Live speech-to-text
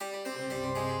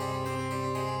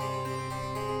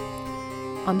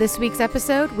On this week's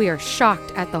episode, we are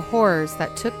shocked at the horrors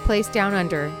that took place down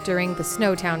under during the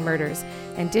Snowtown murders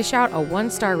and dish out a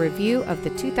 1-star review of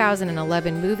the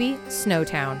 2011 movie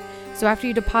Snowtown. So after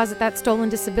you deposit that stolen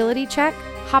disability check,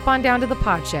 hop on down to the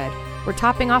Podshed. We're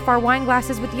topping off our wine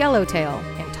glasses with Yellowtail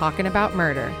and talking about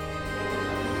murder.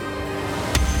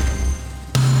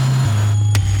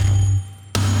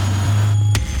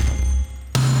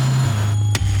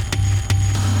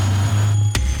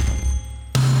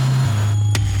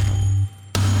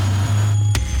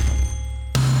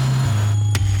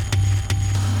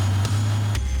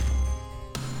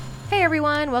 Hey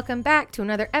everyone, welcome back to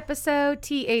another episode,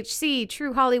 THC,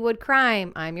 True Hollywood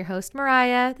Crime. I'm your host,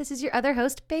 Mariah. This is your other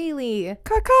host, Bailey.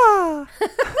 Caca.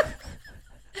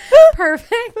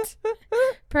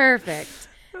 Perfect.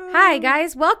 Hi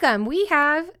guys, welcome. We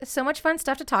have so much fun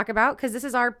stuff to talk about because this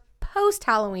is our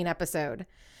post-Halloween episode.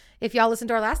 If y'all listened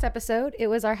to our last episode, it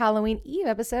was our Halloween Eve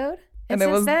episode. And it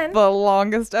was the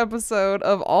longest episode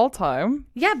of all time.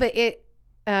 Yeah, but it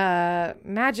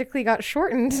magically got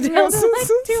shortened down to like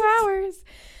 2 hours.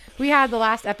 We had the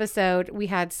last episode. We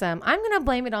had some. I'm gonna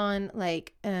blame it on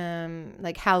like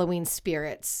Halloween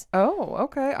spirits. Oh,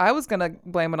 okay. I was gonna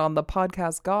blame it on the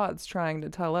podcast gods trying to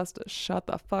tell us to shut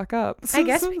the fuck up. I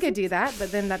guess we could do that,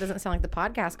 but then that doesn't sound like the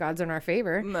podcast gods are in our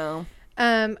favor. No.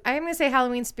 I'm gonna say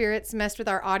Halloween spirits messed with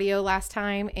our audio last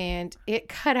time, and it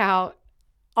cut out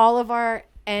all of our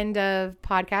end of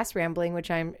podcast rambling,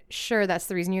 which I'm sure that's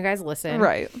the reason you guys listen.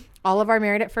 Right. All of our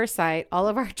Married at First Sight, all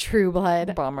of our True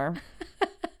Blood. Bummer.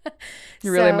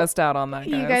 You really missed out on that,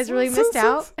 guys. You guys really missed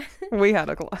out. We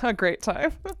had a great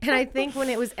time. And I think when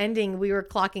it was ending, we were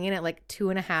clocking in at like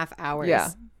 2.5 hours. Yeah.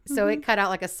 So it cut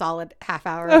out like a solid half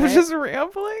hour. I was just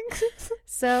rambling.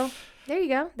 So there you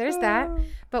go. There's that.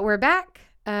 But we're back.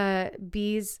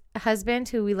 B's husband,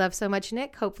 who we love so much,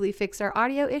 Nick, hopefully fixed our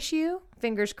audio issue.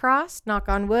 Fingers crossed. Knock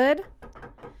on wood.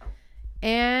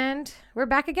 And we're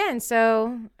back again.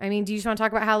 So, I mean, do you just want to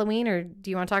talk about Halloween or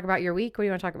do you want to talk about your week? What do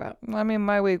you want to talk about? I mean,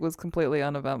 my week was completely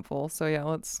uneventful. So, yeah,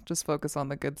 let's just focus on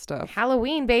the good stuff.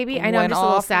 Halloween, baby. I know, I'm just a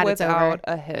little sad it's over. Without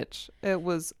a hitch. It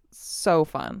was so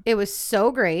fun. It was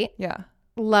so great. Yeah.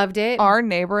 Loved it. Our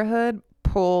neighborhood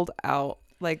pulled out.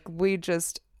 Like, we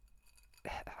just...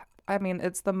 I mean,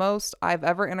 it's the most I've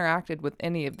ever interacted with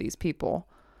any of these people.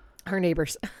 Our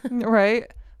neighbors. Right?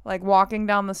 Like walking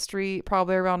down the street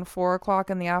probably around 4:00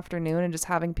 in the afternoon and just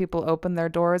having people open their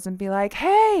doors and be like,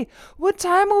 hey, what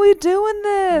time are we doing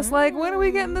this? Like, when are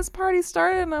we getting this party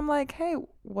started? And I'm like, hey,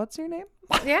 what's your name?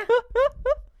 Yeah.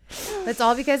 That's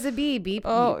all because of B. B.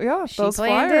 Oh, yeah. She those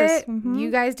planned flyers. it. Mm-hmm.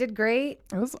 You guys did great.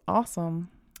 It was awesome.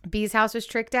 B's house was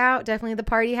tricked out. Definitely the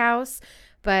party house.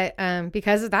 But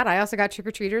because of that, I also got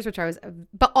trick-or-treaters,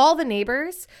 but all the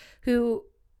neighbors who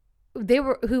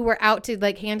were out to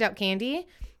like hand out candy,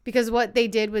 because what they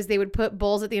did was they would put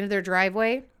bowls at the end of their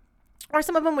driveway, or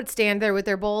some of them would stand there with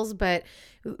their bowls, but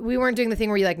we weren't doing the thing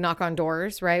where you like knock on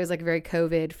doors, right? It was like a very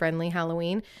COVID friendly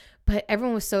Halloween, but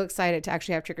everyone was so excited to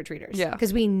actually have trick-or-treaters. Yeah.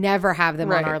 Because we never have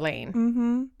them on our lane.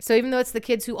 Mm-hmm. So even though it's the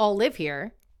kids who all live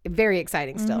here, very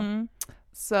exciting still. Mm-hmm.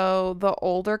 So the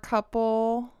older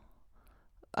couple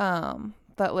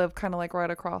that live kind of like right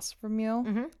across from you,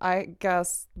 mm-hmm. I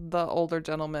guess the older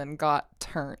gentleman got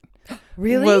turned.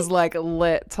 Really? Was like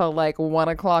lit till like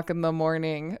 1:00 in the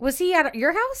morning. Was he at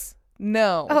your house?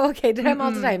 No. Oh, okay. Did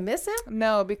I miss him?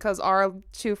 No, because our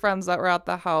 2 friends that were at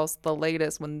the house, the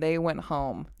latest, when they went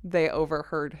home, they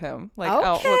overheard him. Like,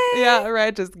 out with, yeah,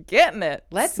 right, just getting it.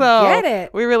 Let's get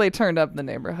it. We really turned up the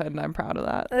neighborhood, and I'm proud of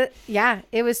that. Yeah,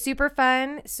 it was super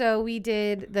fun. So we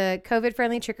did the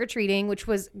COVID-friendly trick-or-treating, which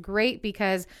was great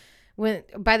because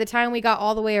by the time we got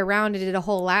all the way around and did a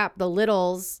whole lap, the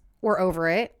littles were over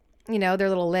it, you know, their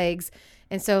little legs.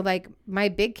 And so, like, my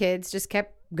big kids just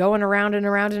kept going around and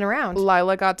around and around.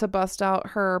 Lila got to bust out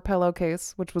her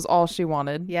pillowcase, which was all she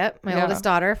wanted. Yep. My oldest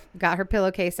daughter got her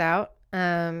pillowcase out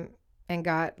and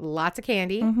got lots of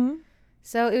candy. Mm-hmm.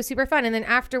 So it was super fun. And then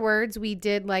afterwards, we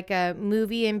did like a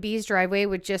movie in B's driveway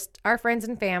with just our friends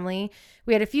and family.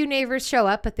 We had a few neighbors show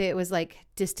up, but it was like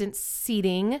distance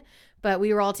seating. But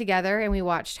we were all together and we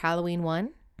watched Halloween 1,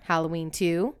 Halloween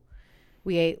 2.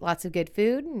 We ate lots of good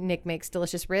food. Nick makes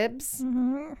delicious ribs.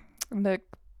 Mm-hmm. Nick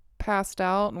passed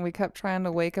out and we kept trying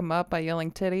to wake him up by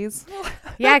yelling titties.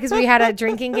 Yeah, because we had a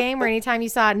drinking game where anytime you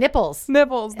saw nipples.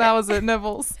 Nipples, that was it,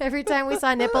 nipples. Every time we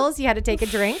saw nipples, you had to take a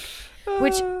drink,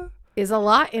 which is a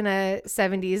lot in a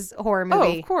 70s horror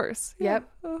movie. Oh, of course. Yep.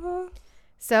 Yeah. Uh-huh.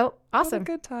 So What awesome. a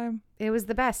good time. It was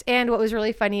the best. And what was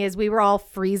really funny is we were all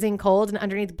freezing cold and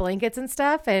underneath blankets and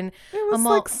stuff. And It was I'm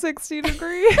like all, 60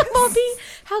 degrees. Mommy,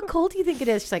 how cold do you think it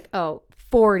is? She's like, oh,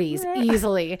 40s Right.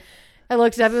 easily. I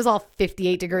looked it up. It was all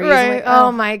 58 degrees. I'm Right. like,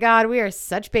 oh my God, we are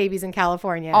such babies in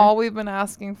California. All we've been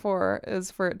asking for is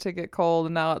for it to get cold,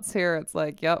 and now it's here. It's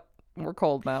like, yep, we're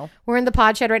cold now. We're in the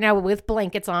pod shed right now with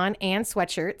blankets on and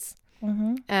sweatshirts.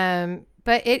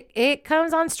 But it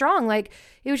comes on strong. Like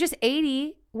it was just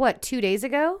 80, 2 days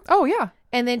ago? Oh, yeah.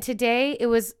 And then today it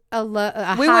was a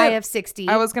We high went- of 60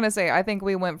 I was going to say, I think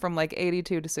we went from like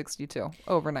 82 to 62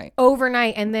 overnight.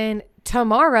 overnight. And then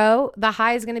tomorrow the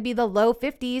high is going to be the low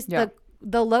 50s. Yeah.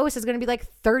 The lowest is going to be like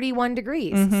 31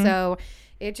 degrees. So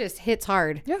it just hits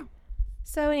hard. Yeah.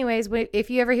 So anyways, if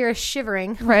you ever hear us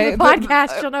shivering on Right. the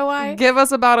podcast, you'll know why. Give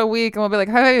us about a week and we'll be like,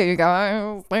 hey,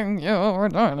 guys, thank you for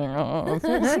joining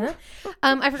us.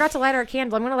 I forgot to light our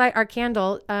candle. I'm going to light our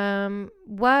candle.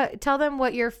 Tell them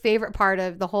what your favorite part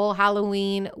of the whole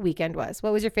Halloween weekend was.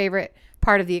 What was your favorite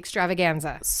part of the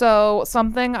extravaganza? So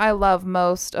something I love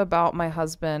most about my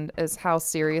husband is how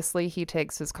seriously he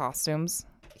takes his costumes.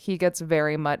 He gets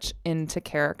very much into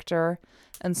character.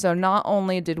 And so not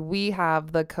only did we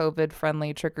have the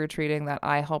COVID-friendly trick-or-treating that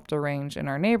I helped arrange in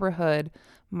our neighborhood,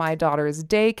 my daughter's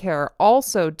daycare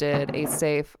also did a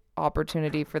safe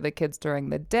opportunity for the kids during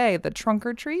the day, the trunk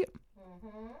or treat.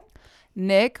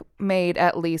 Nick made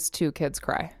at least 2 kids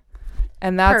cry.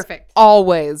 And that's Perfect.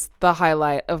 always the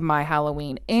highlight of my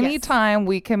Halloween. Anytime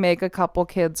we can make a couple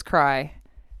kids cry,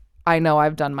 I know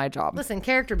I've done my job. Listen,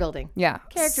 character building. Yeah.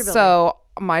 Character building. So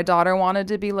my daughter wanted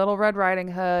to be Little Red Riding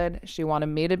Hood. She wanted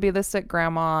me to be the sick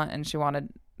grandma, and she wanted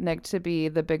Nick to be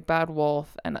the big bad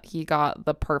wolf. And he got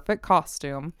the perfect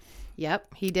costume.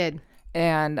 Yep, he did.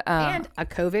 And A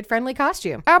COVID-friendly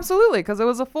costume. absolutely, because it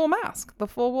was a full mask, the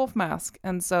full wolf mask.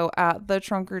 And so at the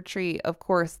trunk or treat, of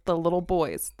course, the little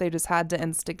boys, they just had to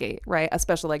instigate, right?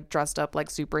 Especially like dressed up like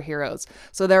superheroes.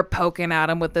 So they're poking at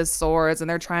him with his swords and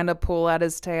they're trying to pull at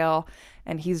his tail.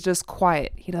 And he's just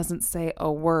quiet. He doesn't say a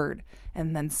word.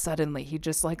 And then suddenly he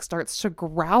just like starts to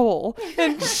growl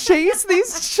and chase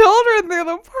these children through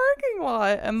the parking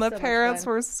lot. And the So much parents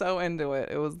fun. were so into it.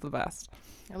 It was the best.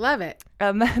 I love it.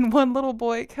 And then one little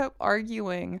boy kept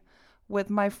arguing with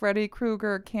my Freddy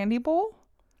Krueger candy bowl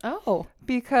Oh.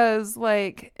 because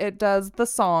like it does the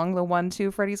song, the 1, 2,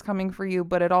 Freddy's coming for you,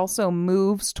 but it also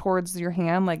moves towards your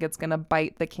hand like it's going to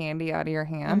bite the candy out of your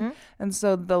hand. And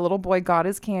so the little boy got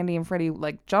his candy and Freddy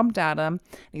like jumped at him.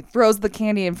 And he throws the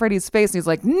candy in Freddy's face and he's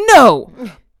like, "No!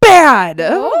 Bad!"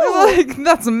 Like,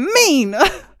 that's mean.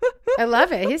 I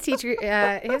love it. His teacher,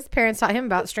 his parents taught him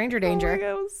about stranger Oh my danger. God,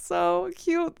 it was so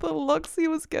cute. The looks he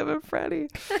was giving Freddy.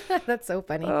 That's so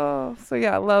funny. Oh, so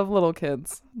yeah, love little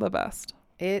kids. The best.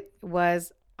 It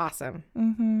was awesome.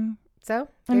 Mm-hmm. So, there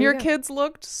And you your go. kids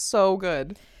looked so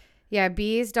good. Yeah,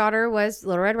 Bee's daughter was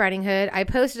Little Red Riding Hood. I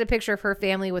posted a picture of her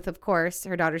family with, of course,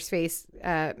 her daughter's face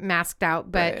masked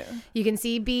out. But Right. you can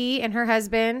see Bee and her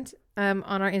husband on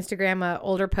our Instagram, a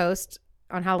older post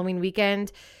on Halloween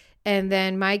weekend. And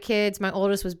then my kids, my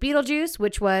oldest was Beetlejuice,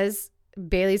 which was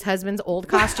Bailey's husband's old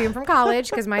costume from college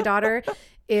because my daughter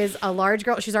is a large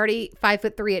girl. She's already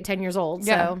 5'3" at 10 years old.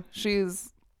 Yeah,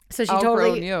 she's So she outgrown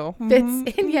totally you. fits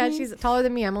Mhm. in. Yeah, she's taller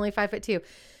than me. I'm only 5'2".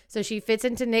 So she fits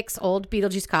into Nick's old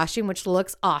Beetlejuice costume, which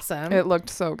looks awesome. It looked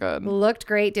so good. Looked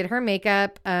great. Did her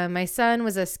makeup. My son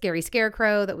was a scary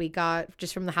scarecrow that we got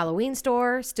just from the Halloween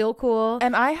store. Still cool.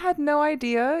 And I had no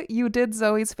idea you did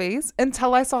Zoe's face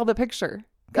until I saw the picture.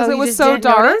 Because Oh, it you was just so didn't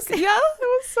dark. notice? Yeah, it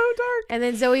was so dark. And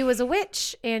then Zoe was a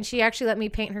witch, and she actually let me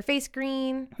paint her face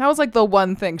green. That was like the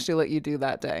one thing she let you do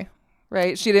that day.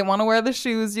 Right? She didn't want to wear the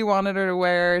shoes you wanted her to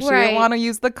wear. She Right. didn't want to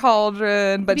use the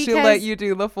cauldron, but she Because let you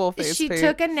do the full face She paint.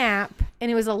 took a nap, and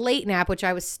it was a late nap, which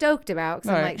I was stoked about because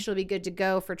I'm Right. like, she'll be good to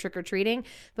go for trick or treating.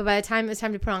 But by the time it was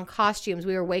time to put on costumes,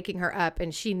 we were waking her up,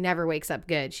 and she never wakes up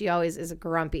good. She always is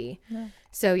grumpy. Yeah.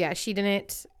 So yeah, she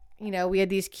didn't. You know, we had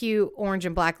these cute orange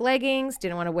and black leggings.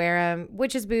 Didn't want to wear them.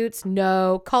 Witch's boots,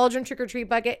 no. Cauldron trick or treat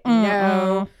bucket,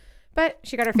 no. But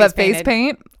she got her face But face painted.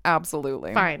 paint,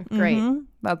 absolutely. Fine, great. Mhm.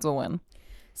 That's a win.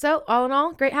 So all in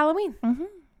all, great Halloween.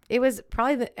 It was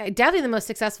probably definitely the most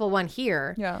successful one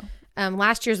here. Yeah.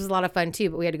 Last year's was a lot of fun too,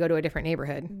 but we had to go to a different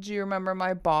neighborhood. Do you remember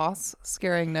my boss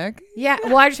scaring Nick? Yeah,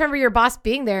 well, I just remember your boss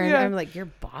being there, and Yeah. I'm like, your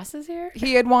boss is here?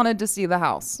 He had wanted to see the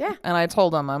house. Yeah. And I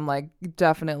told him, I'm like,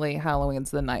 definitely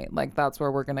Halloween's the night. Like, that's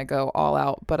where we're going to go all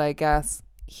out. But I guess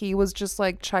he was just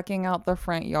like checking out the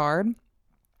front yard.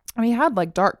 I mean, he had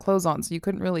like dark clothes on, so you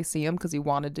couldn't really see him because he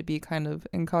wanted to be kind of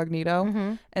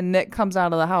incognito. And Nick comes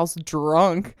out of the house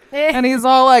drunk. And he's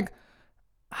all like,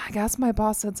 I guess my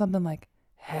boss said something like,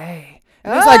 hey.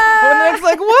 And it's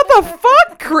like, what the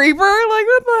fuck, creeper? Like,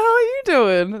 what the hell are you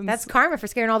doing? And That's karma for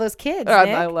scaring all those kids. I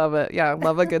Nick. love it. Yeah, I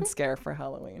love a good scare for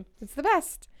Halloween. It's the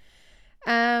best.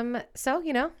 So,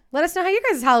 let us know how your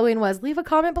guys' Halloween was. Leave a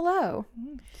comment below.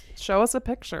 Show us a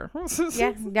picture.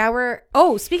 Yeah.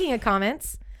 Now speaking of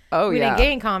comments. Oh, we yeah. didn't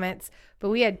get any comments, but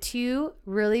we had 2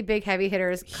 really big heavy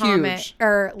hitters comment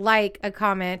or like a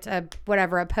comment, a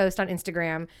post on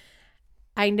Instagram.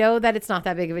 I know that it's not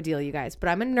that big of a deal, you guys, but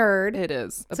I'm a nerd. It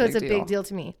is. So it's a big deal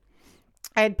to me.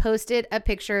 I had posted a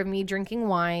picture of me drinking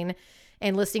wine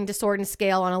and listening to Sword and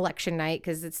Scale on election night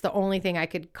because it's the only thing I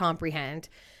could comprehend.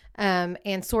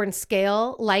 And Sword and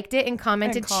Scale liked it and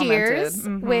commented. Cheers,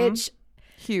 which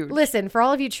huge. Listen, for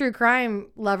all of you true crime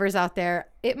lovers out there,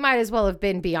 it might as well have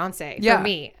been Beyonce for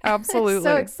me. Absolutely.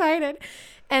 So excited.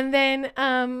 And then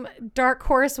Dark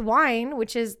Horse Wine,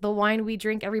 which is the wine we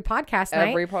drink every podcast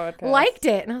night, liked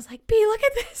it. And I was like, B, look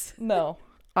at this. No.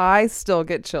 I still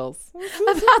get chills.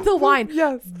 About the wine.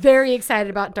 Yes. Very excited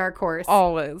about Dark Horse.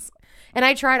 Always. And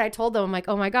I told them, I'm like,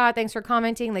 oh my God, thanks for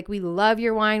commenting. Like, we love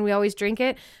your wine. We always drink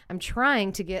it. I'm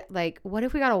trying to get, like, what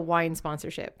if we got a wine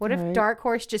sponsorship? What if Dark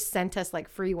Horse just sent us, like,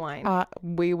 free wine?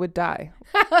 We would die.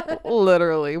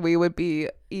 Literally. We would be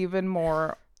even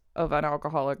more of an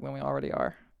alcoholic than we already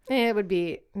are. It would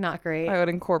be not great. I would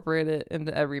incorporate it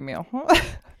into every meal.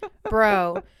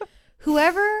 Bro,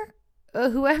 whoever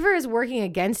is working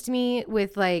against me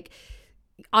with, like,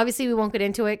 obviously we won't get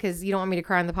into it because you don't want me to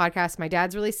cry on the podcast. My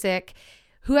dad's really sick.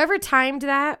 Whoever timed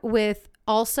that with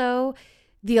also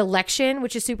the election,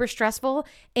 which is super stressful,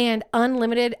 and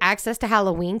unlimited access to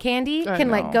Halloween candy can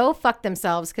like go fuck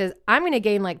themselves because I'm going to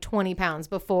gain like 20 pounds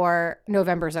before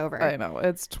November's over. I know.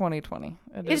 It's 2020.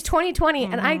 It's 2020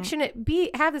 and I shouldn't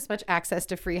have this much access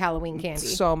to free Halloween candy.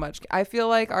 So much. I feel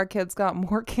like our kids got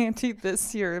more candy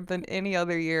this year than any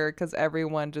other year because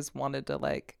everyone just wanted to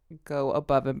like go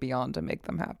above and beyond to make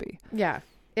them happy. Yeah.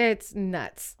 It's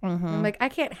nuts. I'm like, I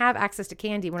can't have access to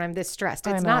candy when I'm this stressed.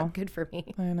 It's not good for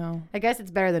me. I know. I guess it's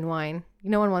better than wine.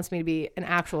 No one wants me to be an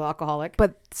actual alcoholic.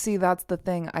 But see, that's the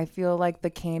thing. I feel like the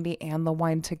candy and the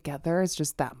wine together is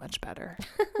just that much better.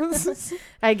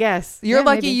 I guess. You're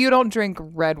lucky you don't drink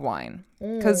red wine.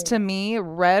 Because to me,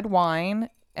 red wine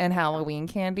and Halloween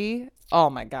candy, oh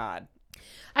my God.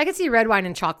 I could see red wine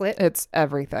and chocolate. It's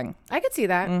everything. I could see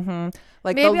that.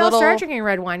 Like maybe I'll start drinking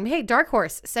red wine. Hey, Dark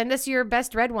Horse, send us your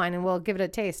best red wine and we'll give it a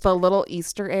taste. The little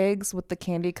Easter eggs with the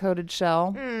candy coated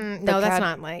shell. No, that's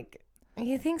not like.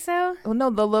 You think so? Oh no,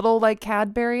 the little like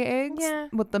Cadbury eggs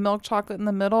with the milk chocolate in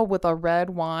the middle with a red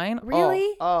wine.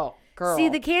 Really? Oh, girl. See,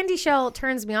 the candy shell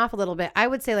turns me off a little bit. I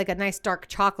would say like a nice dark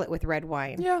chocolate with red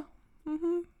wine. Yeah.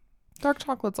 Dark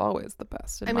chocolate's always the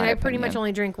best. I mean, I pretty much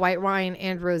only drink white wine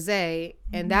and rosé,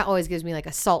 and that always gives me like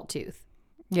a salt tooth.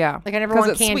 Yeah. Like I never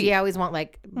want candy. Sweet. I always want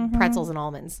like pretzels and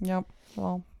almonds. Yep.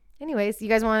 Well. Anyways, you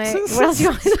guys want to? What else do you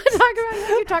want to talk about?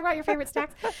 You talk about your favorite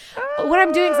snacks. What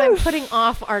I'm doing is I'm putting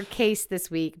off our case this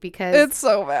week because it's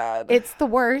so bad. It's the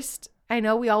worst. I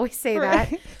know we always say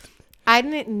that. I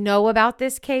didn't know about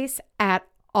this case at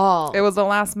all. It was a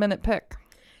last minute pick.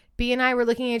 B and I were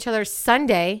looking at each other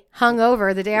Sunday,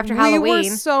 hungover, the day after Halloween. We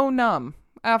were so numb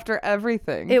after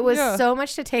everything. It was so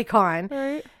much to take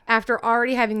on after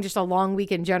already having just a long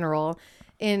week in general.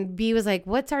 And B was like,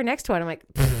 what's our next one? I'm like,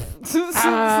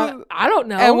 I don't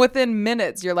know. And within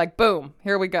minutes, you're like, boom,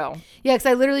 here we go. Yeah, because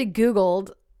I literally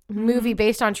Googled movie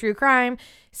based on true crime.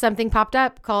 Something popped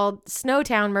up called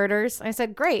Snowtown Murders. I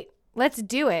said, great, let's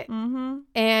do it.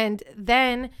 And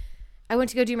then I went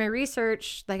to go do my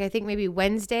research, like I think maybe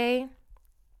Wednesday,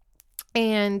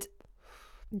 and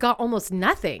got almost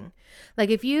nothing. Like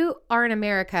if you are in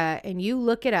America and you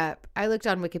look it up, I looked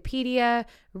on Wikipedia,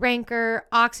 Ranker,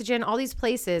 Oxygen, all these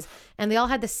places, and they all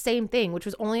had the same thing, which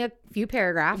was only a few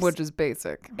paragraphs. Which is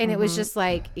basic. And it was just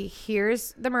like,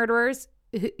 here's the murderers,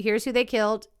 here's who they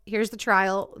killed, here's the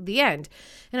trial, the end.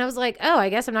 And I was like, oh, I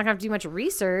guess I'm not going to have to do much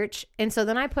research. And so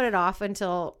then I put it off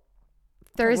until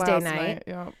Thursday night.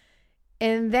 Yeah.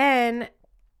 And then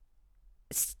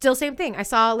still same thing. I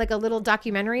saw like a little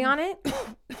documentary on it,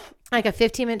 like a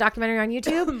 15-minute documentary on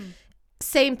YouTube.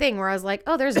 Same thing where I was like,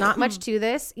 oh, there's not much to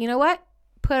this. You know what?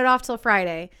 Put it off till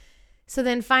Friday. So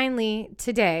then finally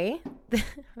today,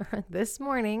 this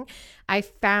morning, I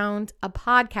found a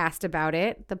podcast about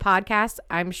it. The podcast,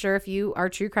 I'm sure if you are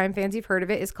true crime fans, you've heard of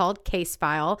it, is called Case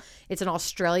File. It's an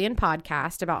Australian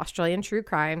podcast about Australian true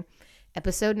crime.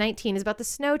 Episode 19 is about the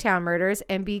Snowtown murders.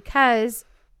 And because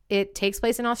it takes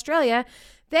place in Australia,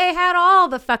 they had all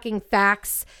the fucking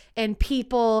facts and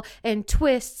people and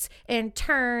twists and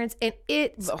turns. And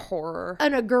it's the horror,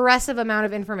 an aggressive amount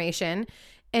of information.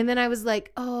 And then I was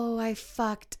like, oh, I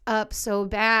fucked up so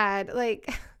bad.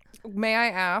 Like, May I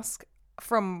ask,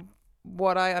 from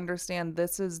what I understand,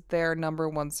 this is their number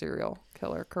one serial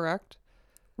killer, correct?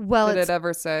 well, Did it's it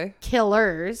ever say?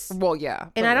 killers. Well, yeah.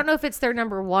 And I don't know if it's their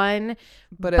number one,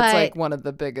 but it's like one of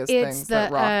the biggest it's things the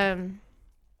that rocked.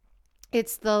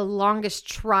 it's the longest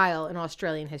trial in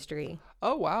Australian history.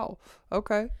 Oh, wow.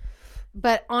 Okay.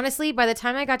 But honestly, by the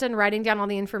time I got done writing down all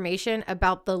the information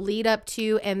about the lead up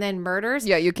to and then murders,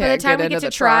 Yeah, you by the can't time get we into get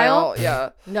the to trial, Yeah.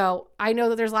 no, I know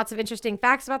that there's lots of interesting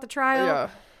facts about the trial. Yeah.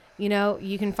 You know,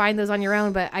 you can find those on your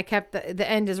own, but I kept the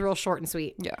end is real short and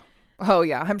sweet. Yeah. Oh,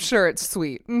 yeah. I'm sure it's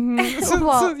sweet.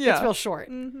 Well, Yeah. it's real short.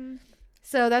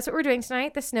 So that's what we're doing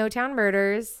tonight, the Snowtown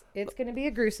Murders. It's going to be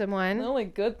a gruesome The one. only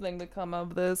good thing to come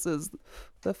of this is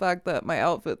the fact that my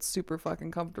outfit's super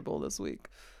fucking comfortable this week.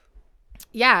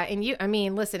 Yeah, and I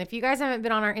mean, listen, if you guys haven't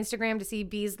been on our Instagram to see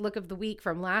B's look of the week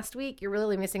from last week, you're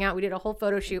really missing out. We did a whole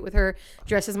photo shoot with her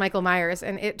dressed as Michael Myers,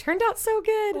 and it turned out so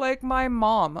good. Like my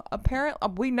mom, apparently,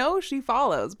 we know she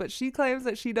follows, but she claims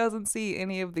that she doesn't see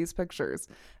any of these pictures.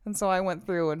 And so I went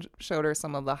through and showed her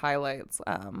some of the highlights.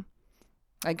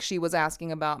 Like she was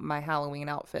asking about my Halloween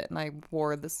outfit, and I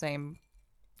wore the same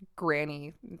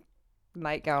granny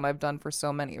nightgown I've done for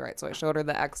so many, right? So I showed her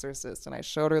The Exorcist and I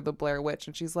showed her The Blair Witch,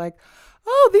 and she's like,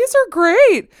 oh, these are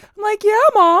great. I'm like, yeah,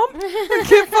 Mom, I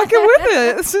can't fucking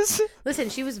with it. Listen,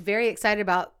 she was very excited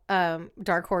about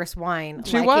Dark Horse Wine.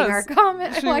 She liking was. Our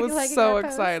comment. She liking was so our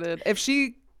post. excited. If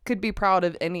she could be proud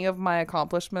of any of my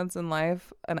accomplishments in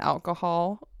life, an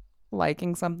alcohol,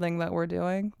 liking something that we're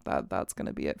doing, that's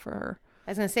gonna be it for her.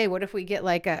 I was gonna say, what if we get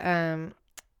like a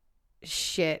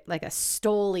like a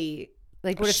Stoli?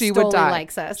 Like, what if She Stoli would die.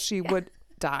 likes us? She would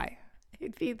die.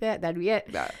 It'd be that. That'd be it.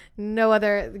 Yeah. No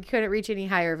other. Couldn't reach any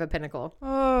higher of a pinnacle.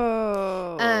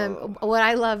 Oh. What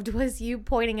I loved was you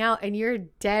pointing out, and you're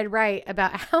dead right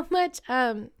about how much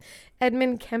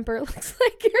Edmund Kemper looks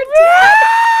like your dad.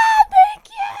 Thank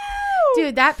you,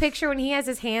 Dude, that picture when he has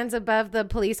his hands above the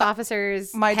police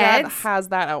officers' My heads, dad has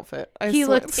that outfit. he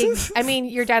swear. looked. I mean,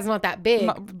 your dad's not that big,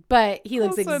 No, but he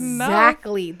looks close enough.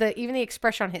 exactly even the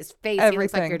expression on his face. He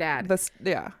looks like your dad.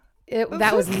 Yeah.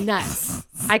 That was nuts.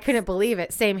 I couldn't believe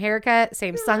it. Same haircut,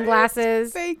 same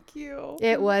sunglasses. Thank you.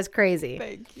 It was crazy.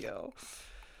 Thank you.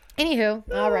 Anywho,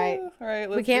 all right. All right.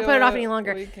 We let's can't do put it off any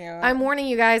longer. We can't. I'm warning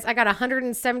you guys, I got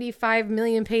 175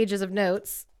 million pages of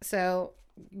notes, so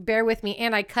bear with me.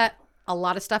 And I cut a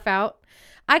lot of stuff out.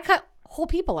 I cut whole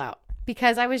people out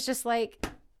because I was just like,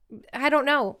 I don't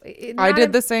know. I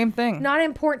did the same thing. Not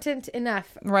important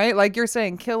enough. Right? Like you're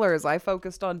saying, killers, I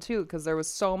focused on too because there was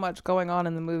so much going on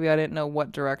in the movie. I didn't know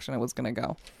what direction it was going to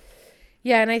go.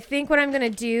 Yeah, and I think what I'm going to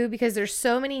do, because there's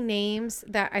so many names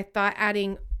that I thought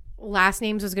adding last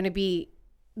names was going to be,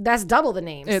 that's double the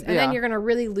names. And then you're going to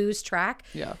really lose track.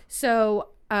 Yeah. So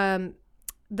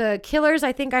the killers,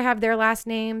 I think I have their last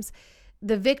names.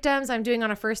 The victims I'm doing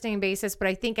on a first name basis, but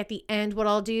I think at the end what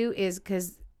I'll do is,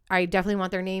 because I definitely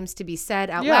want their names to be said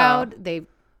out loud. They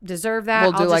deserve that.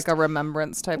 We'll do like a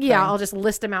remembrance type thing. Yeah, I'll just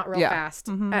list them out real fast.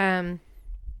 Mm-hmm.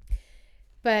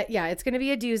 But yeah, it's going to be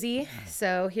a doozy.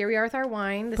 So here we are with our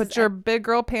wine. Put your big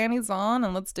girl panties on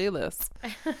and let's do this.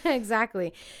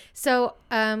 Exactly. So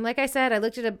like I said, I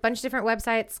looked at a bunch of different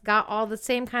websites, got all the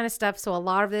same kind of stuff. So a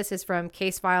lot of this is from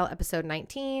Case File episode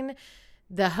 19.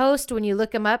 The host, when you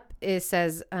look him up, it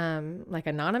says like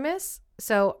anonymous.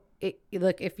 So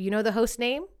look, if you know the host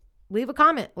name, leave a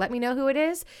comment. Let me know who it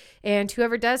is. And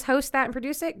whoever does host that and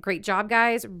produce it, great job,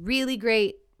 guys. Really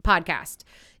great podcast.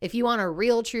 If you want a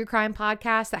real true crime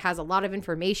podcast that has a lot of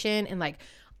information and like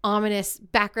ominous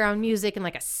background music and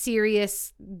like a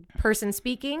serious person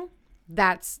speaking,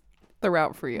 that's the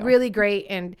route for you. Really great.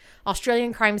 And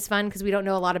Australian crime's fun because we don't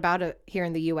know a lot about it here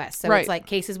in the US. So it's like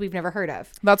cases we've never heard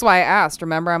of. That's why I asked.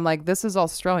 Remember, I'm like, this is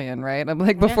Australian, right? I'm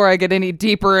like, before I get any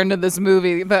deeper into this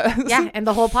movie. Yeah, and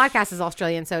the whole podcast is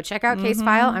Australian. So check out Case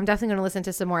File. I'm definitely going to listen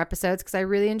to some more episodes because I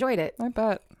really enjoyed it. I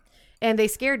bet. And they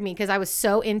scared me because I was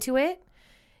so into it.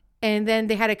 And then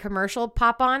they had a commercial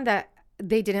pop on that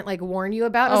they didn't like warn you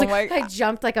about. I was like, I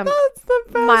jumped like a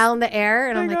mile in the air,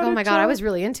 and I'm like, oh my God, I was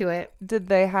really into it. Did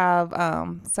they have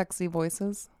sexy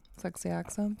voices, sexy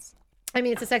accents? I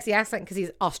mean, it's a sexy accent because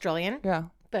he's Australian. Yeah.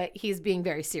 But he's being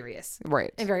very serious.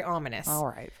 Right. And very ominous. All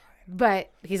right. But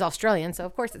he's Australian, so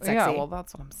of course it's sexy. Yeah, well,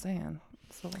 that's what I'm saying.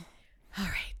 So. All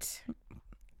right.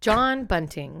 John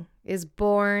Bunting is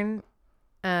born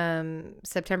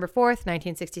September 4th,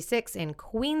 1966 in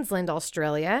Queensland,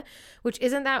 Australia, which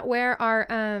isn't that where our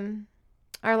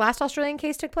last Australian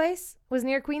case took place? Was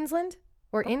near Queensland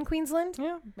or in Queensland?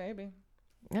 Yeah, maybe.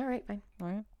 All right, fine. All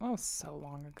right. That was so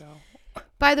long ago.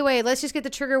 By the way, let's just get the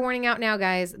trigger warning out now,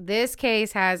 guys. This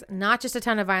case has not just a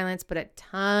ton of violence, but a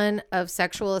ton of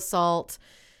sexual assault,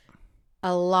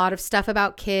 a lot of stuff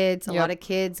about kids, a lot of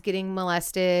kids getting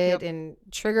molested, and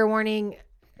trigger warning.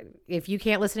 If you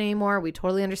can't listen anymore, we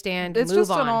totally understand. It's Move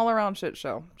just on. an all-around shit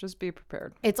show. Just be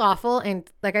prepared. It's awful. And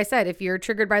like I said, if you're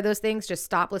triggered by those things, just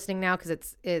stop listening now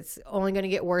because it's only going to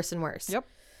get worse and worse. Yep.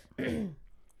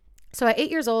 So at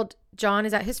 8 years old, John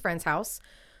is at his friend's house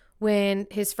when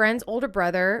his friend's older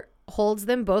brother holds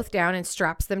them both down and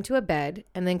straps them to a bed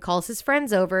and then calls his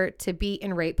friends over to beat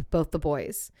and rape both the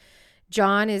boys.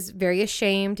 John is very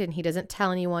ashamed and he doesn't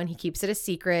tell anyone. He keeps it a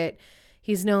secret.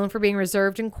 He's known for being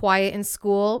reserved and quiet in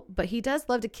school, but he does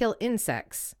love to kill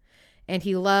insects. And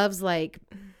he loves like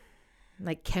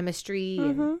chemistry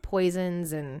and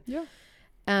poisons. And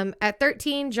at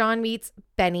 13, John meets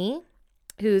Benny,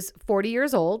 who's 40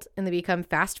 years old, and they become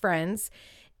fast friends.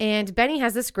 And Benny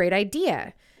has this great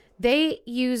idea. They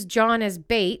use John as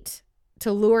bait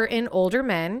to lure in older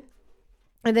men.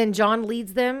 And then John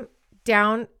leads them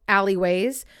down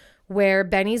alleyways where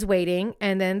Benny's waiting,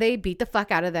 and then they beat the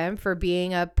fuck out of them for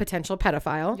being a potential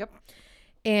pedophile. Yep.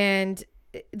 And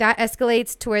that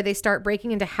escalates to where they start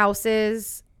breaking into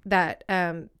houses that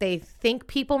they think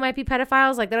people might be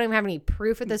pedophiles. Like, they don't even have any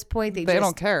proof at this point. They just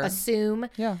don't care. Assume.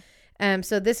 Yeah.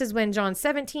 So this is when John's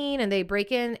 17 and they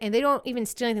break in and they don't even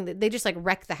steal anything. They just like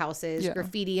wreck the houses,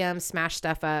 graffiti them, smash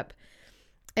stuff up.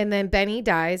 And then Benny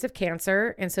dies of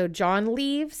cancer. And so John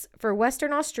leaves for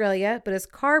Western Australia, but his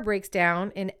car breaks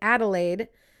down in Adelaide,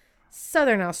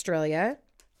 Southern Australia,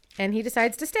 and he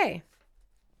decides to stay.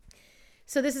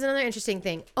 So this is another interesting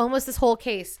thing. Almost this whole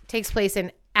case takes place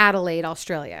in Adelaide,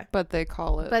 Australia. But they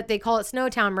call it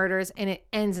Snowtown Murders, and it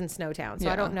ends in Snowtown. So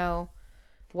I don't know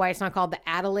why it's not called the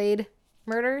Adelaide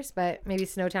Murders, but maybe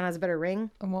Snowtown has a better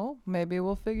ring. Well, maybe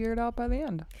we'll figure it out by the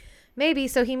end. Maybe.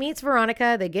 So he meets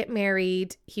Veronica. They get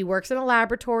married. He works in a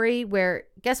laboratory where,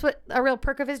 guess what a real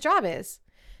perk of his job is?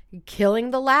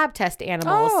 Killing the lab test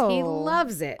animals. He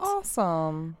loves it.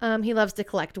 Awesome. He loves to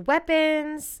collect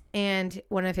weapons. And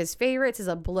one of his favorites is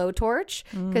a blowtorch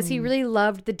because he really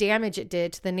loved the damage it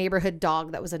did to the neighborhood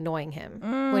dog that was annoying him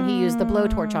when he used the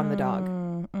blowtorch on the dog.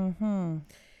 Mm-hmm.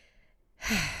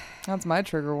 That's my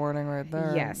trigger warning right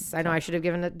there. Yes, I know I should have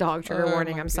given a dog trigger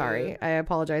warning. I'm sorry. I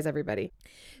apologize, everybody.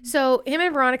 So him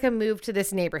and Veronica moved to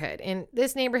this neighborhood. And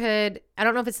this neighborhood, I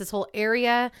don't know if it's this whole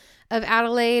area of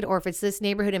Adelaide or if it's this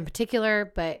neighborhood in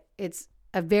particular, but it's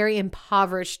a very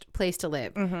impoverished place to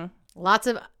live. Mm-hmm. Lots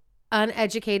of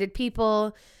uneducated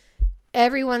people.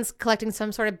 Everyone's collecting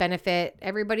some sort of benefit.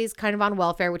 Everybody's kind of on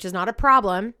welfare, which is not a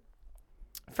problem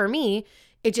for me.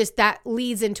 It just, that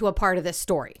leads into a part of this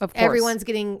story. Of course. Everyone's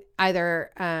getting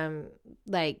either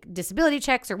like disability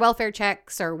checks or welfare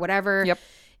checks or whatever. Yep.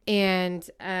 And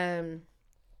so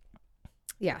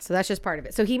that's just part of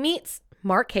it. So he meets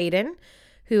Mark Hayden,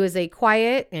 who is a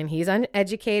quiet and he's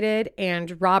uneducated,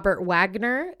 and Robert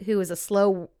Wagner, who is a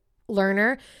slow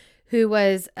learner who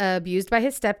was abused by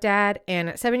his stepdad. And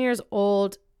at 7 years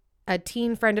old, a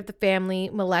teen friend of the family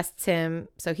molests him.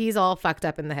 So he's all fucked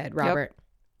up in the head, Robert. Yep.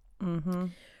 Mm-hmm.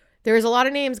 There's a lot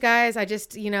of names, guys. I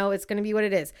just, it's going to be what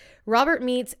it is. Robert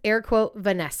meets, air quote,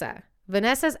 Vanessa.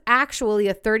 Vanessa's actually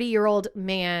a 30-year-old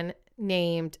man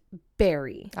named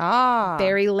Barry.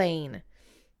 Barry Lane.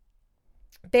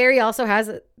 Barry also has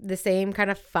the same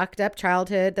kind of fucked up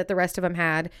childhood that the rest of them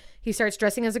had. He starts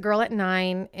dressing as a girl at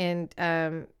 9,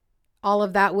 and all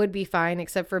of that would be fine,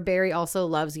 except for Barry also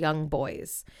loves young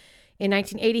boys. In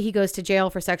 1980, he goes to jail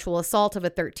for sexual assault of a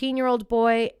 13-year-old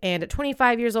boy, and at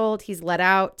 25 years old, he's let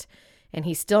out, and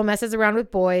he still messes around with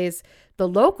boys. The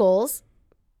locals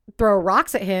throw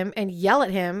rocks at him and yell at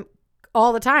him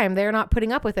all the time. They're not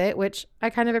putting up with it, which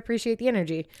I kind of appreciate the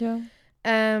energy. Yeah.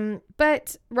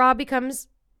 But Rob becomes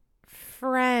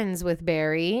friends with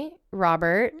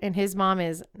Robert, and his mom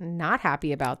is not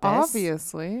happy about this.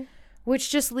 Obviously.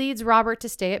 Which just leads Robert to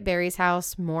stay at Barry's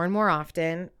house more and more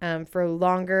often for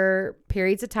longer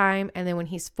periods of time. And then when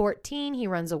he's 14, he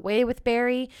runs away with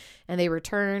Barry, and they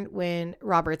return when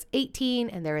Robert's 18,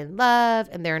 and they're in love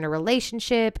and they're in a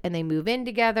relationship, and they move in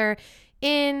together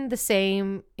in the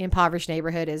same impoverished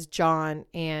neighborhood as John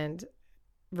and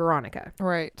Veronica.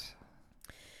 Right.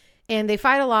 And they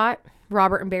fight a lot,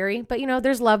 Robert and Barry, but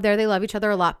there's love there. They love each other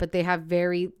a lot, but they have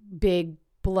very big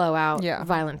blowout,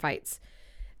 violent fights.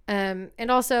 And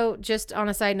also, just on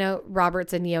a side note,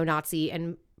 Robert's a neo-Nazi,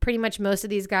 and pretty much most of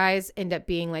these guys end up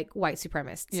being like white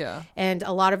supremacists. Yeah. And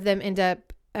a lot of them end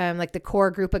up, like the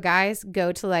core group of guys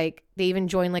go to they even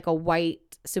join like a white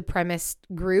supremacist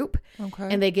group. Okay.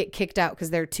 And they get kicked out because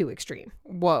they're too extreme.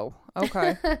 Whoa.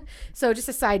 Okay. So just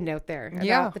a side note there about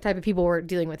Yeah. the type of people we're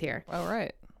dealing with here. All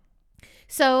right.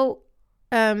 So,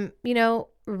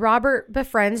 Robert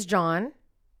befriends John,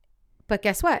 but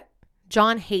guess what?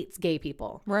 John hates gay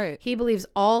people. Right. He believes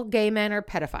all gay men are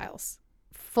pedophiles.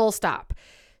 Full stop.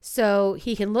 So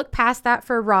he can look past that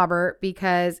for Robert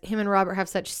because him and Robert have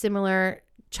such similar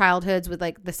childhoods with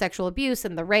like the sexual abuse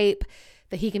and the rape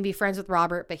that he can be friends with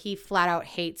Robert, but he flat out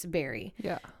hates Barry.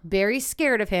 Yeah. Barry's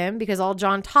scared of him because all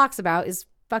John talks about is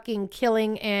fucking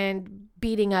killing and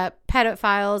beating up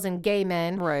pedophiles and gay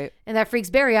men. Right. And that freaks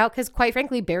Barry out because quite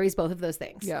frankly, Barry's both of those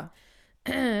things. Yeah.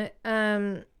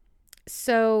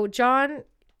 So John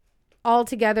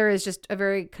altogether is just a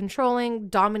very controlling,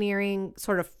 domineering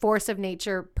sort of force of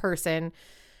nature person.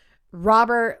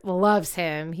 Robert loves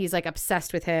him. He's like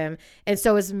obsessed with him. And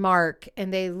so is Mark.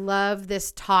 And they love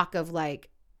this talk of like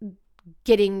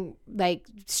getting like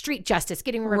street justice,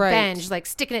 getting revenge, like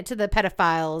sticking it to the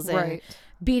pedophiles and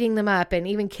beating them up and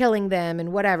even killing them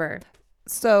and whatever.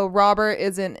 So Robert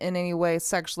isn't in any way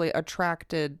sexually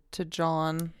attracted to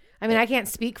John. I mean, I can't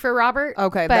speak for Robert.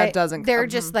 Okay, but that doesn't. They're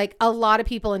just like a lot of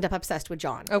people end up obsessed with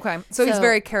John. Okay, so he's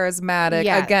very charismatic.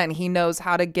 Yeah. Again, he knows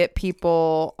how to get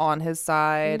people on his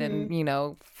side and,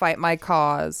 fight my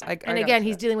cause. And again,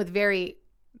 he's dealing with very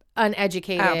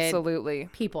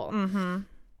uneducated people. Mm-hmm.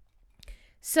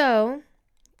 So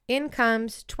in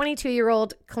comes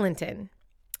 22-year-old Clinton.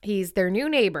 He's their new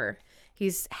neighbor.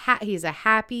 He's a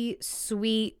happy,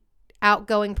 sweet,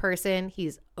 outgoing person.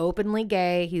 He's openly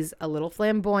gay. He's a little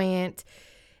flamboyant,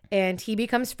 and he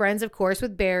becomes friends, of course,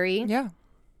 with Barry. Yeah.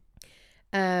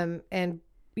 And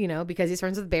because he's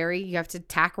friends with Barry, you have to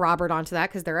tack Robert onto that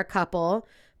because they're a couple.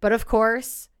 But of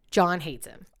course, John hates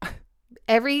him.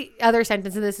 Every other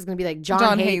sentence of this is going to be like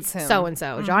John hates him. So and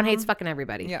so. Mm-hmm. John hates fucking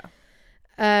everybody. Yeah.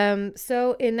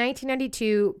 So in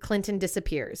 1992, Clinton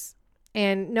disappears,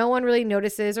 and no one really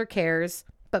notices or cares.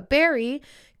 But Barry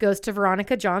goes to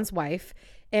Veronica, John's wife,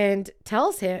 and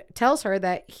tells her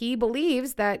that he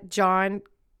believes that John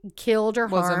killed or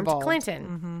harmed Clinton.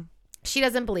 Mm-hmm. She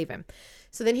doesn't believe him.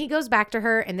 So then he goes back to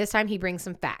her, and this time he brings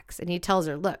some facts, and he tells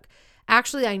her, look,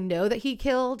 actually, I know that he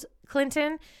killed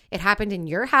Clinton. It happened in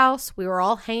your house. We were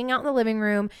all hanging out in the living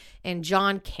room, and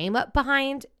John came up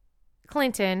behind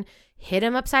Clinton, hit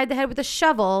him upside the head with a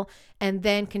shovel, and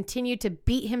then continued to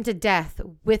beat him to death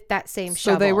with that same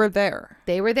shovel. So they were there.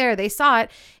 They were there. They saw it.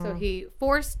 So he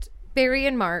forced Barry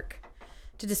and Mark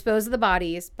to dispose of the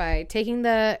bodies by taking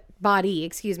it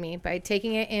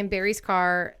in Barry's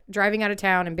car, driving out of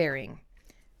town, and burying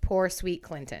poor sweet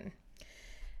Clinton.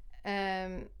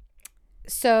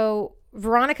 So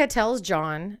Veronica tells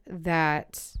John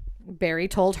that Barry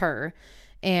told her,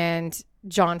 and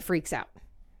John freaks out,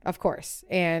 of course,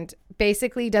 and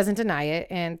basically doesn't deny it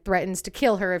and threatens to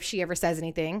kill her if she ever says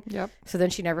anything. Yep. So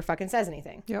then she never fucking says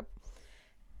anything.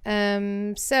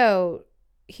 Yep. So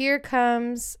here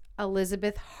comes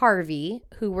Elizabeth Harvey,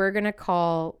 who we're going to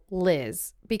call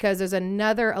Liz, because there's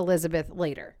another Elizabeth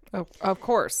later. Oh, of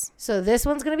course. So this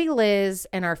one's going to be Liz,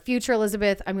 and our future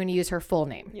Elizabeth, I'm going to use her full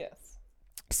name. Yes.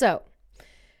 So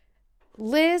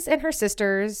Liz and her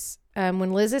sisters,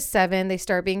 when Liz is 7, they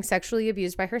start being sexually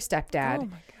abused by her stepdad. Oh my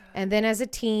God. And then as a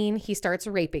teen, he starts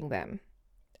raping them.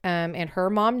 And her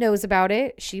mom knows about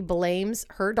it. She blames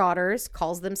her daughters,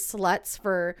 calls them sluts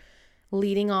for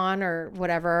leading on or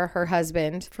whatever her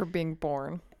husband. For being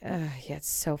born. Yeah, it's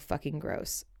so fucking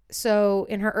gross. So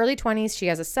in her early 20s, she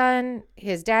has a son.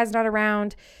 His dad's not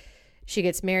around. She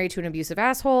gets married to an abusive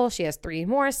asshole. She has 3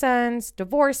 more sons,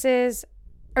 divorces.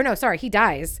 He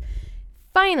dies.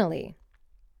 Finally,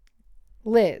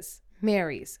 Liz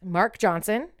marries Mark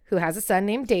Johnson, who has a son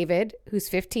named David, who's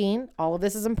 15. All of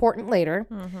this is important later.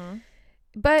 Mm-hmm.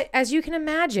 But as you can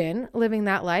imagine, living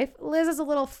that life, Liz is a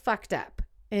little fucked up.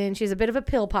 And she's a bit of a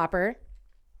pill popper.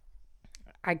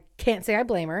 I can't say I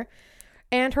blame her.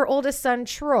 And her oldest son,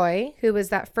 Troy, who was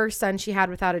that first son she had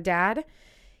without a dad,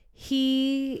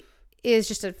 he is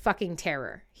just a fucking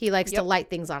terror. He likes to light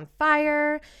things on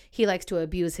fire. He likes to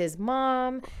abuse his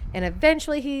mom. And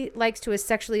eventually he likes to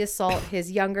sexually assault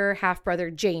his younger half-brother,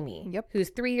 Jamie, who's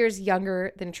 3 years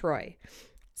younger than Troy.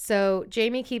 So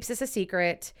Jamie keeps this a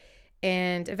secret.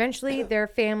 And eventually their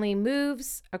family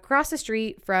moves across the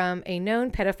street from a known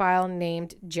pedophile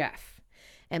named Jeff.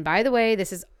 And by the way,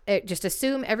 this is just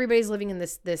assume everybody's living in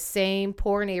this same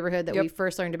poor neighborhood that we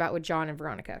first learned about with John and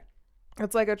Veronica.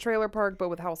 It's like a trailer park, but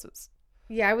with houses.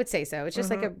 Yeah, I would say so. It's just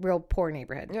like a real poor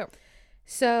neighborhood. Yep.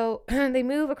 So they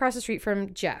move across the street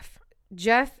from Jeff.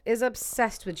 Jeff is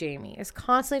obsessed with Jamie, is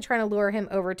constantly trying to lure him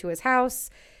over to his house.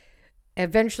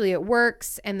 Eventually it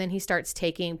works, and then he starts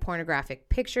taking pornographic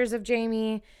pictures of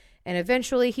Jamie. And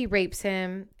eventually he rapes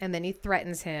him, and then he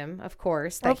threatens him, of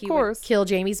course, that he course. would kill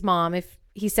Jamie's mom if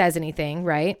he says anything,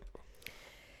 right?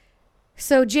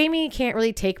 So Jamie can't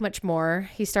really take much more.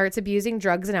 He starts abusing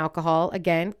drugs and alcohol.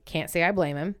 Again, can't say I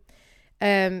blame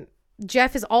him.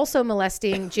 Jeff is also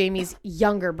molesting Jamie's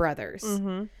younger brothers.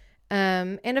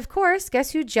 And of course, guess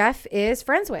who Jeff is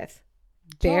friends with?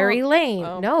 Barry Lane.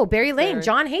 Oh, no, Barry Lane. Barry.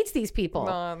 John hates these people.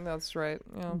 That's right.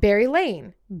 Yeah. Barry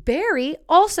Lane. Barry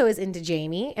also is into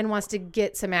Jamie and wants to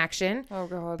get some action. Oh,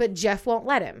 God. But Jeff won't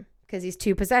let him because he's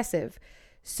too possessive.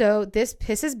 So this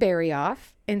pisses Barry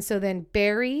off. And so then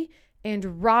Barry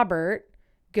and Robert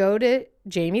go to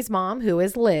Jamie's mom, who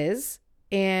is Liz,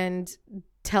 and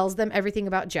tells them everything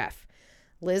about Jeff.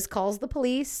 Liz calls the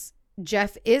police.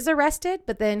 Jeff is arrested,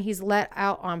 but then he's let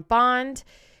out on bond,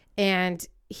 and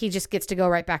he just gets to go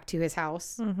right back to his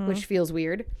house, which feels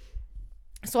weird.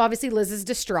 So obviously Liz is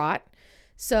distraught.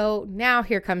 So now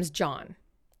here comes John.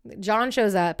 John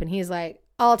shows up and he's like,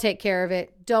 I'll take care of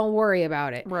it. Don't worry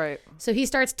about it. Right. So he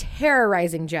starts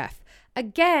terrorizing Jeff.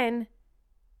 Again,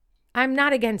 I'm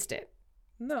not against it.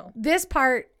 No. This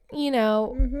part,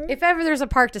 if ever there's a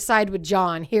part to side with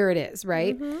John, here it is,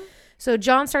 right? So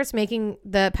John starts making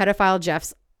the pedophile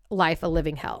Jeff's life a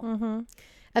living hell.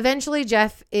 Eventually,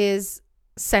 Jeff is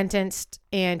sentenced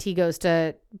and he goes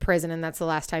to prison, and that's the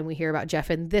last time we hear about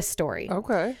Jeff in this story.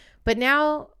 Okay. But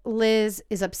now Liz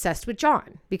is obsessed with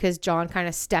John because John kind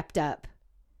of stepped up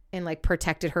and like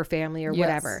protected her family or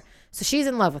whatever. So she's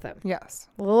in love with him. Yes.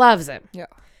 Loves him. Yeah.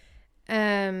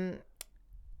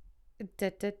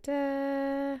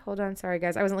 Hold on. Sorry,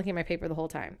 guys. I wasn't looking at my paper the whole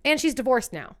time. And she's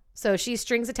divorced now. So she's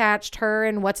strings attached. Her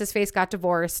and what's-his-face got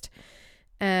divorced.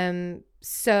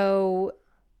 So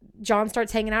John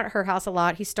starts hanging out at her house a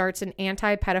lot. He starts an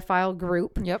anti-pedophile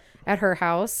group at her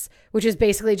house, which is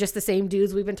basically just the same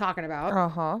dudes we've been talking about.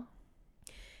 Uh-huh.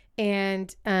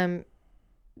 And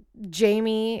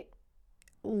Jamie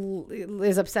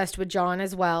is obsessed with John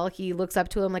as well. He looks up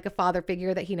to him like a father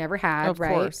figure that he never had, Of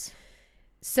right? course.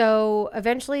 So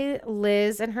eventually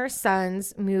Liz and her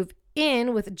sons move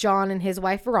in with John and his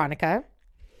wife, Veronica.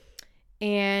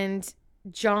 And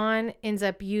John ends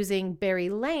up using Barry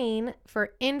Lane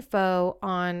for info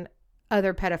on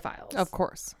other pedophiles. Of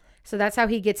course. So that's how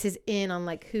he gets his in on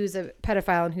like who's a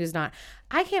pedophile and who's not.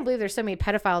 I can't believe there's so many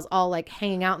pedophiles all like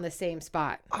hanging out in the same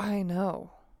spot. I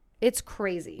know. It's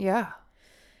crazy. Yeah.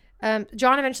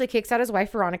 John eventually kicks out his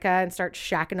wife, Veronica, and starts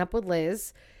shacking up with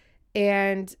Liz.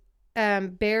 And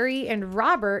Barry and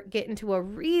Robert get into a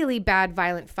really bad,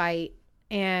 violent fight,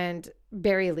 and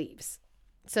Barry leaves.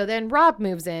 So then Rob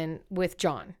moves in with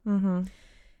John.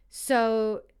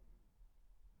 So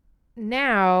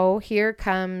now here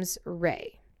comes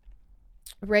Ray.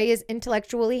 Ray is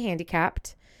intellectually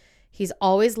handicapped. He's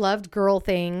always loved girl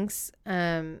things.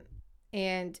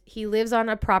 And he lives on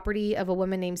a property of a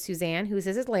woman named Suzanne, who's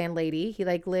his landlady. He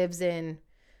like lives in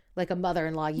like a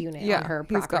mother-in-law unit on her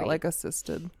property. He's got like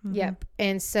assisted. Yep.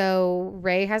 And so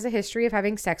Ray has a history of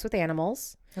having sex with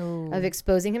animals, of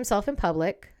exposing himself in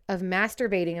public, of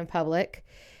masturbating in public.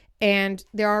 And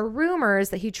there are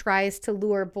rumors that he tries to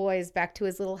lure boys back to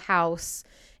his little house.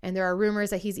 And there are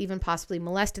rumors that he's even possibly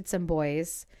molested some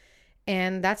boys.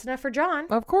 And that's enough for John.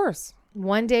 Of course.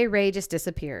 One day Ray just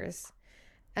disappears.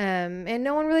 And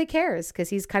no one really cares because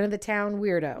he's kind of the town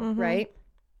weirdo, right?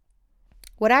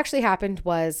 What actually happened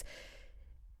was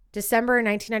December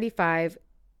 1995,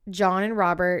 John and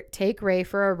Robert take Ray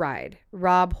for a ride.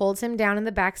 Rob holds him down in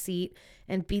the back seat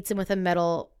and beats him with a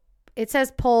metal, it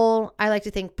says pole. I like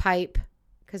to think pipe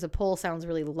because a pole sounds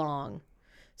really long.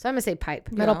 So I'm going to say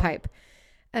pipe, metal pipe.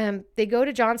 They go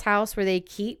to John's house where they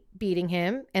keep beating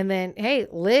him. And then, hey,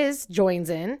 Liz joins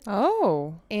in.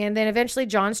 Oh. And then eventually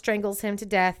John strangles him to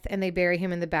death and they bury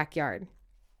him in the backyard.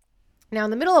 Now,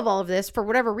 in the middle of all of this, for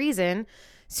whatever reason,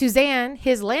 Suzanne,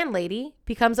 his landlady,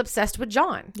 becomes obsessed with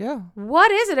John. Yeah.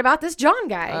 What is it about this John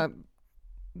guy?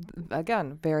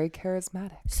 Again, very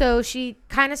charismatic. So she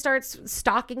kind of starts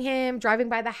stalking him, driving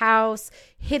by the house,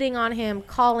 hitting on him,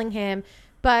 calling him.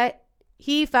 But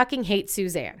he fucking hates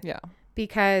Suzanne. Yeah.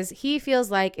 Because he feels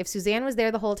like if Suzanne was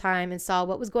there the whole time and saw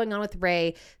what was going on with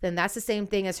Ray, then that's the same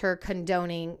thing as her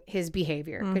condoning his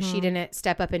behavior because she didn't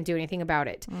step up and do anything about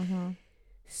it.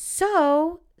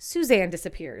 So Suzanne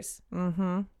disappears.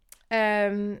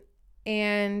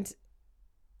 And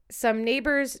some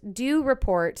neighbors do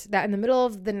report that in the middle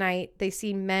of the night, they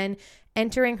see men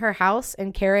entering her house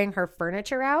and carrying her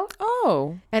furniture out.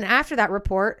 Oh. And after that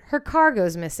report, her car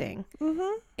goes missing.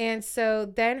 And so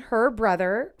then her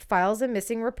brother files a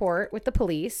missing report with the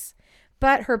police,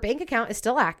 but her bank account is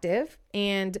still active.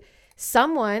 And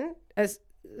someone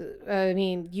I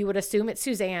mean, you would assume it's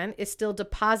Suzanne, is still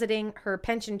depositing her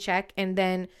pension check and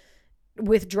then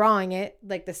withdrawing it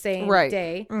like the same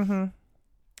day. Mm-hmm.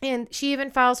 And she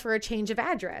even files for a change of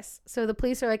address. So the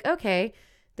police are like, okay.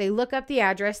 They look up the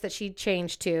address that she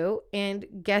changed to, and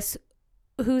guess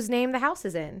whose name the house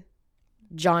is in?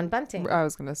 John Bunting. I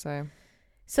was going to say.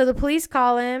 So the police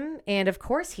call him, and of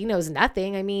course he knows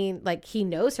nothing. I mean, like, he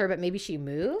knows her, but maybe she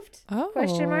moved?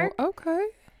 Question mark. Okay.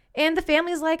 And the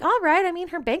family's like, all right, I mean,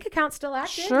 her bank account's still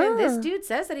active. Sure. And this dude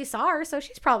says that he saw her, so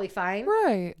she's probably fine.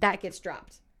 Right. That gets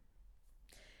dropped.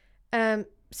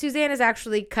 Suzanne is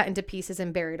actually cut into pieces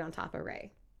and buried on top of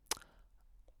Ray.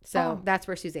 So that's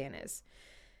where Suzanne is.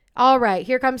 All right,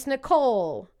 here comes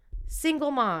Nicole.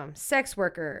 Single mom, sex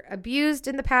worker, abused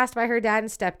in the past by her dad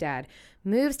and stepdad,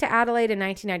 moves to Adelaide in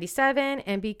 1997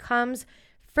 and becomes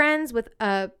friends with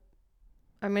I'm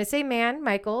going to say man,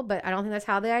 Michael, but I don't think that's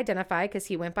how they identify because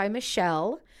he went by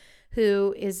Michelle,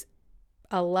 who is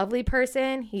a lovely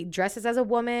person. He dresses as a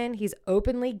woman. He's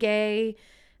openly gay.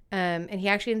 And he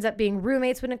actually ends up being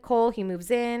roommates with Nicole. He moves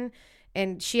in.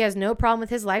 And she has no problem with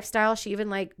his lifestyle. She even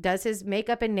like does his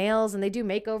makeup and nails, and they do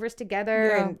makeovers together,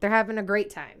 and they're having a great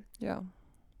time. Yeah.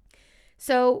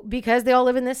 So because they all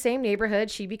live in the same neighborhood,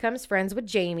 she becomes friends with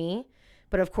Jamie.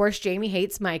 But of course, Jamie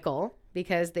hates Michael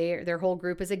because their whole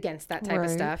group is against that type of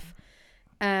stuff.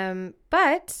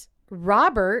 But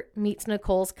Robert meets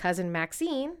Nicole's cousin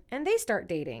Maxine, and they start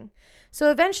dating.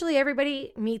 So eventually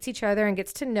everybody meets each other and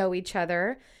gets to know each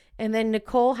other. And then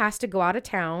Nicole has to go out of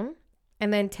town.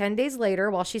 And then 10 days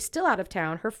later, while she's still out of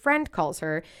town, her friend calls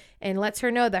her and lets her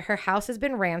know that her house has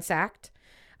been ransacked,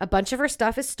 a bunch of her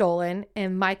stuff is stolen,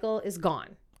 and Michael is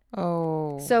gone.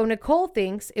 Oh. So Nicole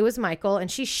thinks it was Michael, and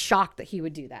she's shocked that he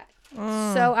would do that.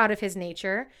 So out of his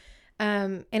nature.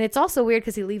 And it's also weird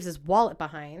because he leaves his wallet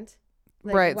behind.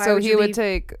 Like, right. why So would he you would leave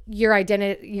take your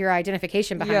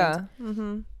identification behind. Yeah.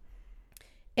 Mm-hmm.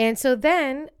 And so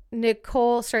then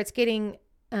Nicole starts getting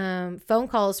phone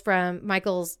calls from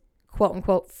Michael's quote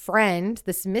unquote friend,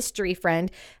 this mystery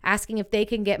friend, asking if they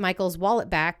can get Michael's wallet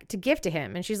back to give to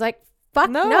him. And she's like, fuck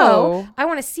no. I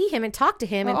want to see him and talk to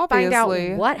him and find out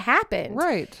what happened.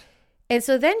 Right. And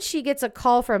so then she gets a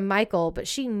call from Michael, but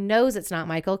she knows it's not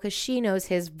Michael because she knows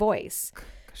his voice.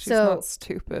 She's not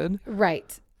stupid.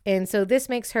 Right. And so this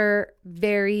makes her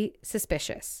very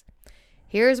suspicious.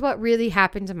 Here's what really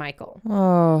happened to Michael.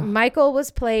 Oh. Michael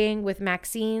was playing with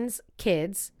Maxine's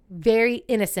kids very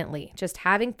innocently, just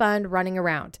having fun, running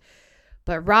around.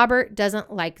 But Robert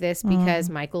doesn't like this because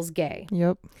Michael's gay.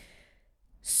 Yep.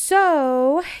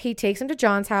 So he takes him to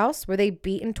John's house where they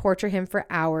beat and torture him for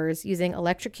hours using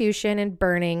electrocution and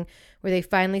burning, where they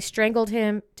finally strangled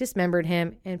him, dismembered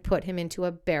him, and put him into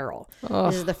a barrel. Ugh.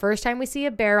 This is the first time we see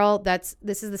a barrel. This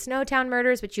is the Snowtown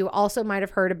murders, but you also might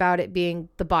have heard about it being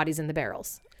the bodies in the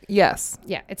barrels. Yes.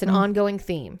 Yeah, it's an ongoing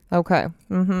theme. Okay.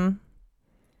 Mm-hmm.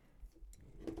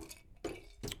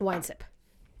 Wine sip.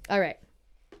 All right.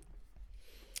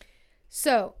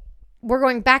 So we're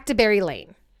going back to Berry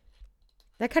Lane.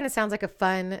 That kind of sounds like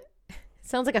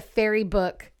sounds like a fairy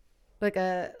book, like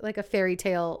a fairy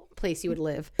tale place you would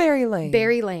live. Berry Lane.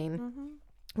 Berry Lane,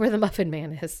 where the Muffin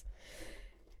Man is.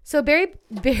 So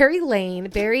Berry Lane,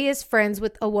 Berry is friends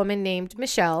with a woman named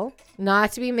Michelle,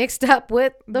 not to be mixed up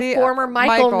with the former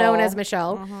Michael known as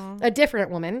Michelle, a different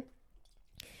woman.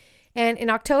 And in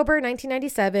October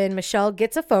 1997, Michelle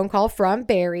gets a phone call from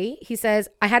Berry. He says,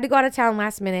 I had to go out of town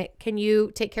last minute. Can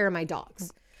you take care of my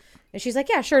dogs? And she's like,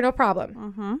 yeah, sure, no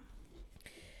problem.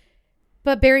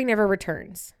 But Berry never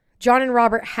returns. John and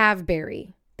Robert have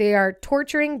Berry. They are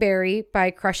torturing Berry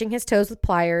by crushing his toes with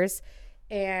pliers.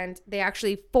 And they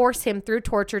actually force him through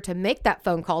torture to make that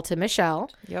phone call to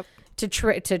Michelle. Yep. To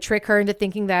trick her into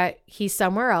thinking that he's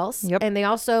somewhere else. Yep. And they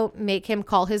also make him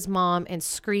call his mom and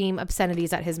scream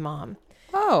obscenities at his mom.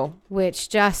 Oh. Which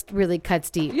just really cuts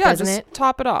deep, yeah, doesn't just it?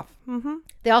 Top it off. Mm-hmm.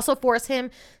 They also force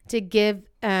him to give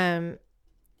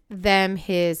them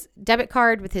his debit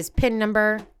card with his PIN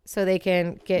number so they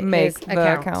can get his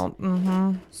account.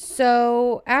 Mm-hmm.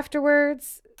 So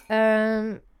afterwards,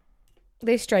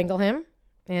 they strangle him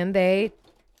and they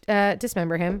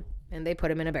dismember him and they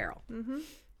put him in a barrel. Mm-hmm.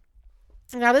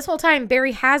 Now, this whole time,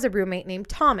 Berry has a roommate named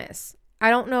Thomas. I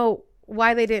don't know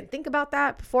why they didn't think about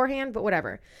that beforehand, but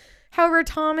whatever. However,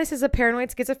 Thomas is a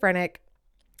paranoid schizophrenic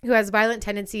who has violent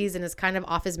tendencies and is kind of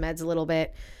off his meds a little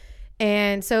bit.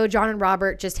 And so John and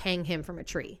Robert just hang him from a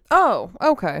tree. Oh,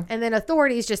 okay. And then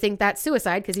authorities just think that's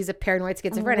suicide because he's a paranoid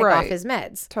schizophrenic off his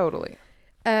meds. Totally.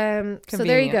 So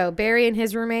there you go. Berry and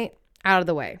his roommate out of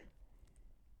the way.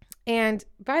 And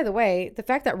by the way, the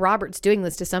fact that Robert's doing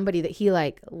this to somebody that he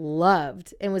like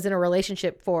loved and was in a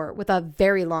relationship for with a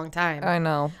very long time. I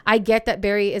know. I get that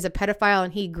Barry is a pedophile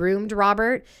and he groomed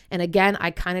Robert. And again,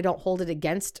 I kind of don't hold it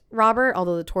against Robert,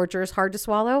 although the torture is hard to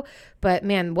swallow. But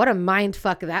man, what a mind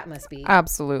fuck that must be.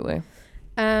 Absolutely.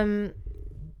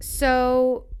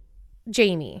 So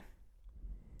Jamie,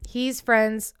 he's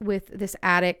friends with this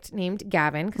addict named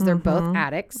Gavin because they're both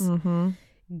addicts.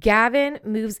 Gavin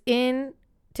moves in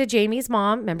to Jamie's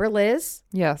mom. Remember Liz?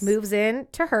 Yes. Moves in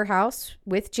to her house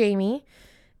with Jamie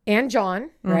and John,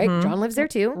 right? John lives there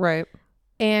too. Right.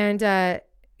 And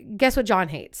guess what John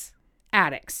hates?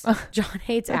 Addicts. John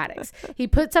hates addicts. He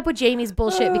puts up with Jamie's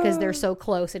bullshit because they're so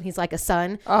close and he's like a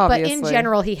son. Obviously. But in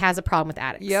general, he has a problem with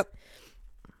addicts. Yep.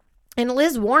 And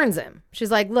Liz warns him.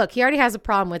 She's like, look, he already has a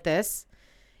problem with this.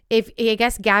 I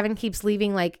guess Gavin keeps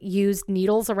leaving like used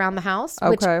needles around the house,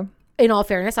 which in all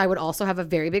fairness, I would also have a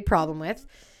very big problem with.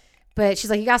 But she's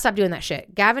like, you got to stop doing that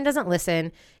shit. Gavin doesn't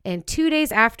listen. And 2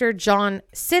 days after John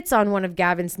sits on one of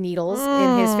Gavin's needles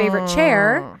in his favorite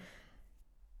chair,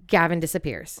 Gavin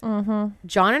disappears.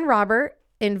 John and Robert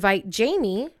invite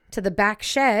Jamie to the back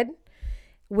shed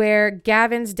where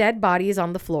Gavin's dead body is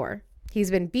on the floor.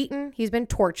 He's been beaten. He's been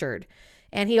tortured.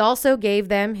 And he also gave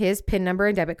them his PIN number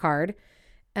and debit card.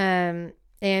 And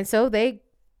so they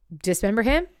dismember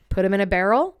him, put him in a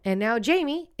barrel, and now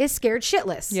Jamie is scared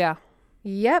shitless. Yeah.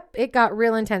 Yep. It got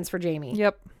real intense for Jamie.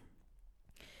 Yep.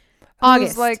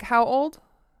 August. Who's like how old?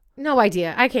 No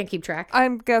idea. I can't keep track.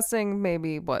 I'm guessing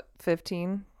maybe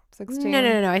 15, 16?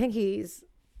 No. I think he's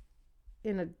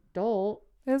an adult.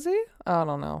 Is he? I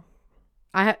don't know.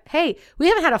 Hey, we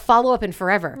haven't had a follow-up in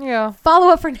forever. Yeah.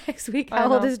 Follow-up for next week.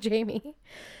 How old is Jamie?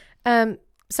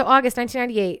 So August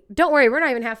 1998. Don't worry, we're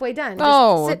not even halfway done.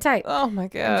 Just sit tight. Oh my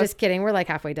God. I'm just kidding. We're like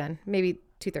halfway done. Maybe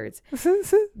 2/3.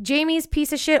 Jamie's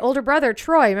piece of shit older brother,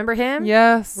 Troy. Remember him?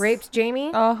 Yes. Raped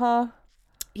Jamie. Uh-huh.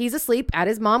 He's asleep at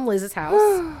his mom Liz's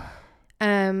house.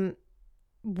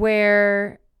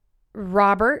 Where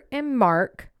Robert and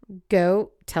Mark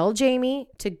go tell Jamie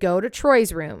to go to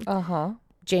Troy's room. Uh-huh.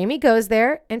 Jamie goes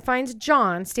there and finds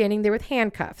John standing there with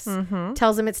handcuffs.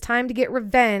 Tells him it's time to get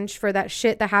revenge for that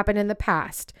shit that happened in the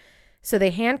past. So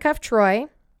they handcuff Troy.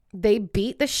 They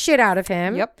beat the shit out of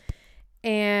him. Yep.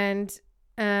 And,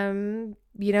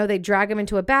 they drag him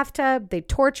into a bathtub. They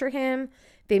torture him.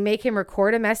 They make him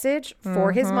record a message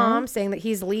for his mom saying that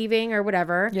he's leaving or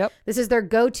whatever. Yep. This is their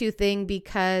go-to thing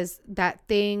because that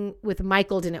thing with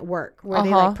Michael didn't work where they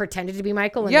like pretended to be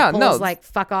Michael and Nicole's like,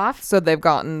 fuck off. So they've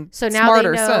gotten so now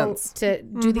smarter they know since. to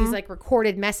do these like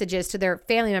recorded messages to their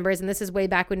family members. And this is way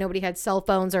back when nobody had cell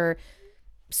phones or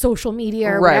social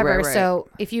media or whatever. Right. So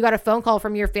if you got a phone call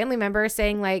from your family member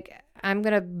saying like, I'm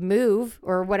going to move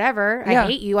or whatever. I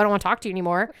hate you. I don't want to talk to you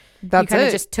anymore. That's you kind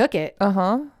of just took it.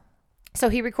 Uh-huh. So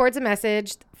he records a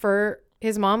message for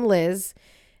his mom, Liz,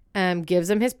 gives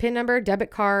him his PIN number,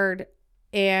 debit card,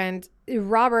 and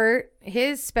Robert,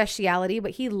 his speciality,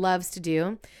 what he loves to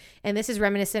do, and this is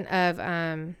reminiscent of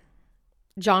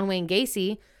John Wayne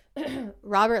Gacy,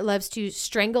 Robert loves to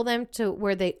strangle them to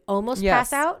where they almost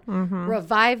pass out,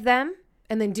 revive them,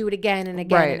 and then do it again and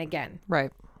again and again.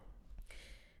 Right.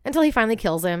 Until he finally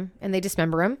kills him, and they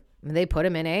dismember him, and they put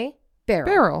him in a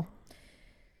barrel.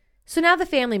 So now the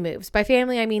family moves. By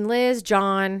family, I mean Liz,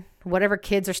 John, whatever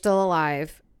kids are still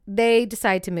alive. They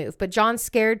decide to move. But John's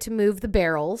scared to move the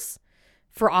barrels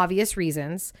for obvious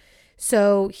reasons.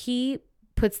 So he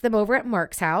puts them over at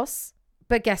Mark's house.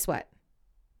 But guess what?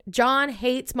 John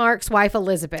hates Mark's wife,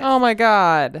 Elizabeth. Oh, my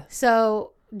God.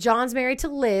 So John's married to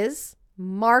Liz.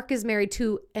 Mark is married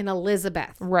to an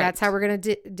Elizabeth. Right. That's how we're going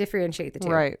to differentiate the two.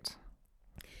 Right.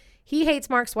 He hates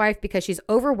Mark's wife because she's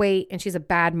overweight and she's a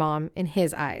bad mom in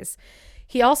his eyes.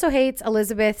 He also hates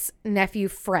Elizabeth's nephew,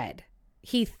 Fred.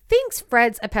 He thinks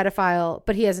Fred's a pedophile,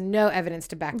 but he has no evidence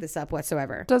to back this up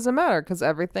whatsoever. Doesn't matter because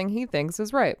everything he thinks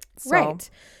is right. Right.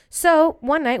 So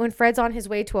one night when Fred's on his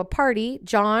way to a party,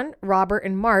 John, Robert,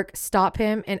 and Mark stop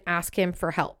him and ask him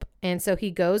for help. And so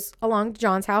he goes along to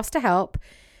John's house to help,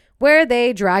 where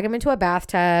they drag him into a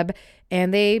bathtub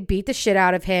and they beat the shit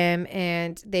out of him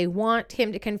and they want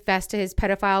him to confess to his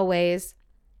pedophile ways,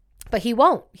 but he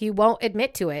won't. He won't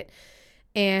admit to it.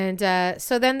 And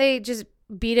so then they just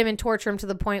beat him and torture him to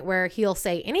the point where he'll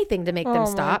say anything to make them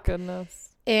stop. Oh, my goodness.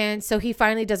 And so he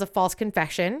finally does a false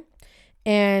confession.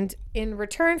 And in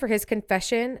return for his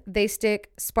confession, they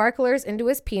stick sparklers into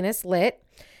his penis lit.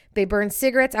 They burn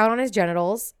cigarettes out on his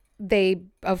genitals. They,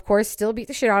 of course, still beat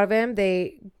the shit out of him.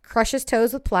 They crush his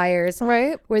toes with pliers.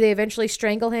 Right. Where they eventually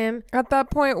strangle him. At that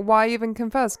point, why even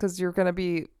confess? Because you're going to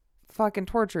be fucking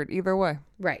tortured either way.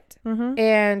 Right. Mm-hmm.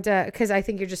 And because I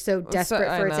think you're just so desperate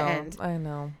for it to end. I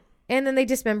know. And then they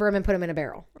dismember him and put him in a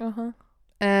barrel. Uh-huh.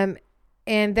 And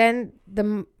then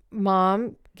the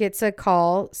mom gets a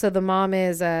call. So the mom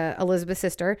is Elizabeth's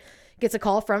sister. Gets a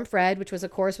call from Fred, which was,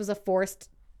 of course, was a forced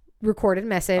recorded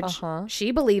message. Uh-huh.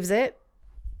 She believes it.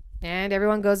 And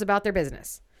everyone goes about their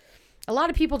business. A lot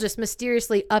of people just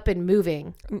mysteriously up and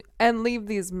moving. And leave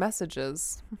these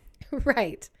messages.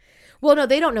 Right. Well, no,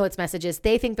 they don't know it's messages.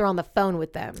 They think they're on the phone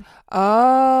with them.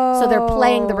 Oh. So they're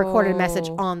playing the recorded message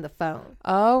on the phone.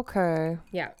 Okay.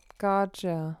 Yeah.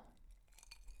 Gotcha.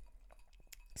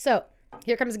 So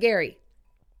here comes Gary,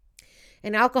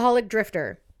 an alcoholic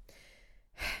drifter.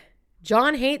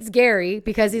 John hates Gary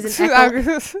because he's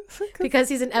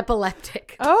an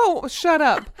epileptic. Oh, shut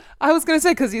up. I was going to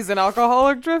say because he's an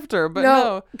alcoholic drifter, but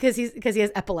no. Because he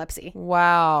has epilepsy.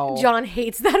 Wow. John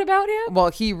hates that about him.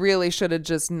 Well, he really should have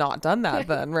just not done that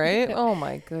then, right? Oh,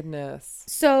 my goodness.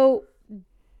 So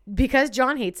because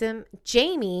John hates him,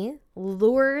 Jamie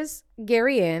lures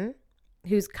Gary in,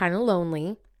 who's kind of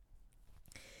lonely.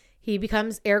 He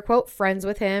becomes, air quote, friends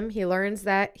with him. He learns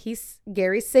that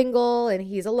Gary's single and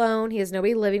he's alone. He has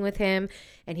nobody living with him.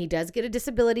 And he does get a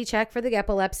disability check for the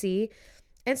epilepsy.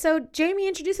 And so Jamie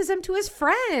introduces him to his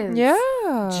friends.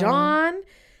 Yeah. John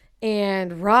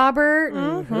and Robert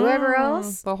and whoever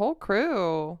else. The whole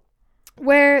crew.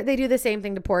 Where they do the same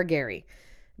thing to poor Gary.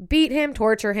 Beat him,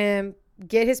 torture him,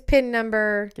 get his PIN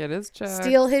number. Get his check.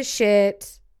 Steal his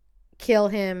shit. Kill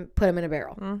him. Put him in a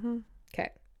barrel. Mm-hmm. Okay.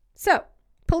 So.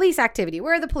 Police activity.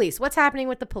 Where are the police? What's happening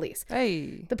with the police?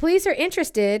 Hey. The police are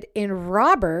interested in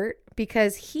Robert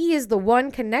because he is the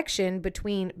one connection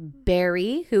between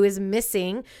Barry, who is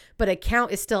missing, but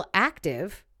account is still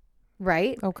active,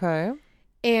 right? Okay.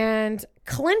 And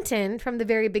Clinton from the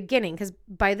very beginning, because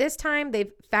by this time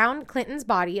they've found Clinton's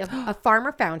body. A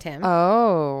farmer found him.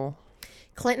 Oh.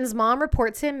 Clinton's mom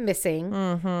reports him missing.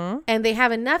 Mm-hmm. And they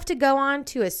have enough to go on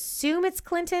to assume it's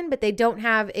Clinton, but they don't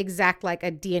have exact like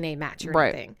a DNA match or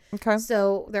anything. Okay.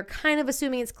 So they're kind of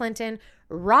assuming it's Clinton.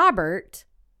 Robert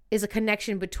is a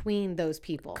connection between those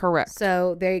people. Correct.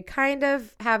 So they kind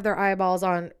of have their eyeballs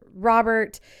on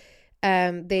Robert.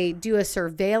 They do a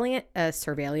surveillance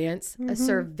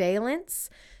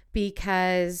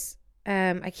because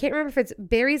I can't remember if it's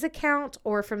Barry's account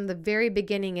or from the very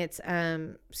beginning it's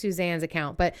Suzanne's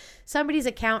account, but somebody's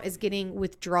account is getting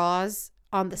withdrawals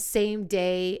on the same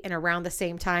day and around the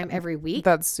same time every week.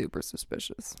 That's super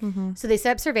suspicious. Mm-hmm. So they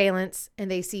set up surveillance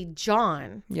and they see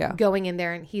John Yeah. going in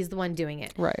there and he's the one doing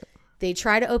it. Right. They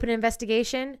try to open an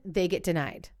investigation. They get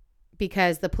denied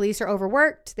because the police are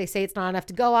overworked. They say it's not enough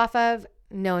to go off of.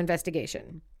 No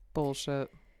investigation.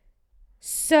 Bullshit.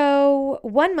 So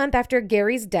 1 month after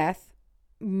Gary's death,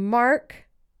 Mark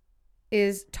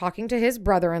is talking to his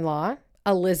brother-in-law,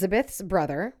 Elizabeth's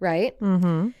brother, right?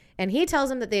 Mm-hmm. And he tells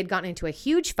him that they had gotten into a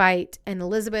huge fight and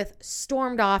Elizabeth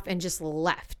stormed off and just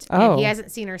left. Oh. And he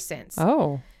hasn't seen her since.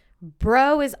 Oh.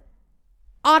 Bro is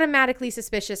automatically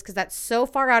suspicious because that's so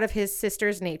far out of his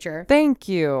sister's nature. Thank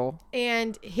you.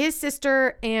 And his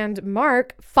sister and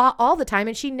Mark fought all the time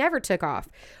and she never took off.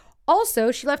 Also,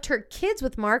 she left her kids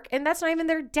with Mark, and that's not even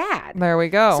their dad. There we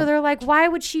go. So they're like, why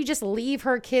would she just leave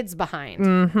her kids behind?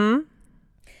 Mm-hmm.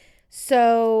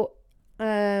 So,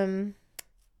 Gotta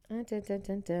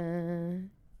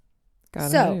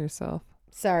know yourself.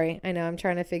 Sorry, I know. I'm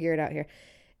trying to figure it out here.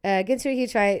 Gets into a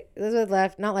huge fight. Elizabeth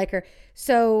left, not like her.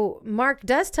 So Mark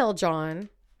does tell John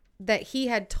that he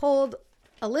had told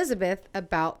Elizabeth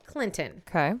about Clinton.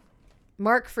 Okay.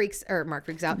 Mark freaks out.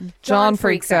 John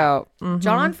freaks out. Mm-hmm.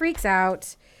 John freaks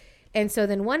out. And so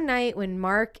then one night when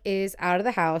Mark is out of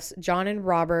the house, John and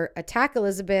Robert attack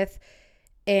Elizabeth.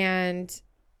 And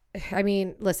I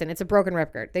mean, listen, it's a broken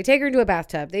record. They take her into a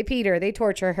bathtub. They pee her. They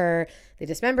torture her. They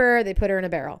dismember her. They put her in a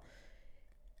barrel.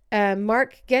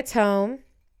 Mark gets home.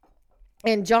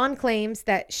 And John claims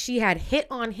that she had hit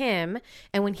on him.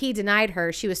 And when he denied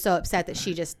her, she was so upset that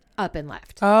she just up and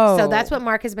left. Oh. So that's what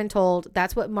Mark has been told.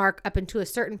 That's what Mark, up until a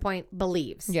certain point,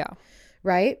 believes. Yeah.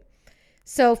 Right?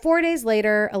 So 4 days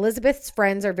later, Elizabeth's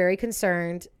friends are very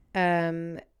concerned.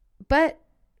 But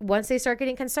once they start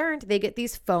getting concerned, they get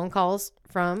these phone calls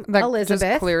from that Elizabeth.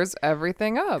 Just clears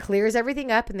everything up.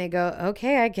 And they go,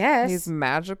 okay, I guess. These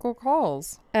magical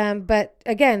calls. But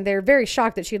again, they're very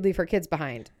shocked that she'd leave her kids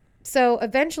behind. So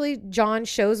eventually John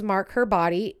shows Mark her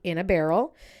body in a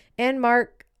barrel and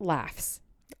Mark laughs.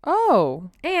 Oh.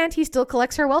 And he still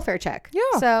collects her welfare check.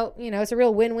 Yeah. So, it's a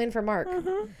real win-win for Mark.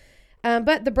 Mm-hmm.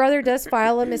 But the brother does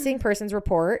file a missing persons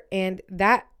report, and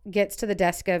that gets to the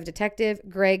desk of Detective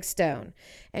Greg Stone.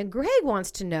 And Greg wants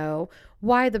to know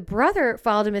why the brother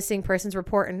filed a missing persons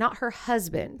report and not her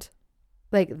husband.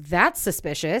 Like, that's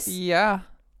suspicious. Yeah.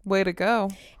 Way to go.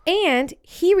 And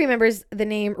he remembers the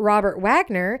name Robert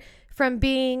Wagner from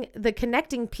being the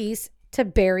connecting piece to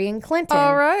Barry and Clinton.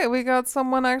 All right. We got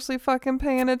someone actually fucking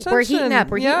paying attention. We're heating up.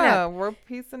 We're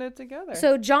piecing it together.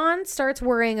 So John starts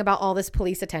worrying about all this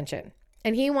police attention,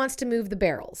 and he wants to move the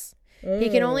barrels. He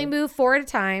can only move 4 at a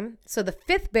time. So the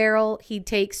 5th barrel he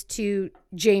takes to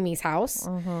Jamie's house.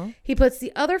 He puts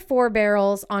the other 4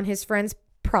 barrels on his friend's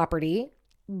property,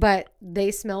 but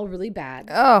they smell really bad.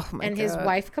 Oh my And God. his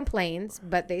wife complains,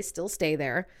 but they still stay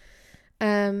there.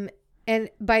 And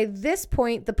by this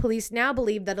point, the police now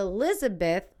believe that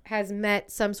Elizabeth has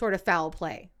met some sort of foul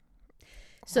play.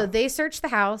 So they search the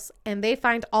house and they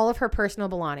find all of her personal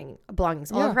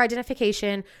belongings, all of her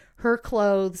identification, her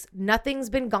clothes. Nothing's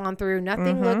been gone through.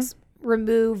 Nothing looks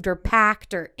removed or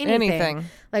packed or anything.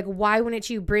 Like, why wouldn't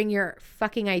you bring your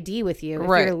fucking ID with you if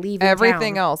you're leaving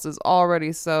Everything town? else is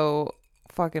already so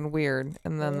fucking weird.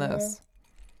 And then this.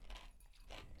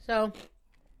 So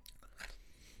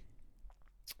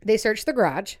they search the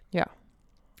garage. Yeah.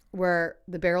 Where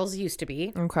the barrels used to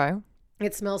be. Okay.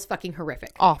 It smells fucking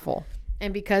horrific. Awful.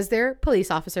 And because they're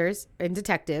police officers and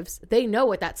detectives, they know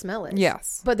what that smell is.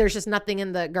 Yes. But there's just nothing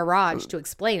in the garage to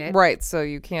explain it. Right. So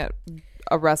you can't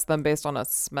arrest them based on a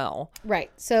smell. Right.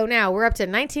 So now we're up to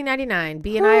 1999.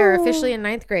 B and I are officially in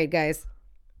 9th grade, guys.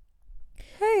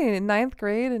 Hey, 9th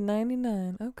grade in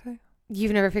 99. Okay.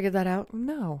 You've never figured that out?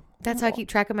 No. That's how I keep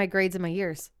track of my grades and my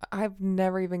years. I've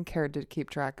never even cared to keep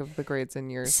track of the grades and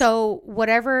years. So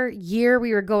whatever year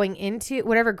we were going into,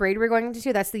 whatever grade we were going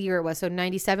into, that's the year it was. So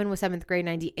 97 was 7th grade,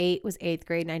 98 was 8th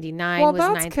grade, 99 was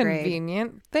that's 9th grade.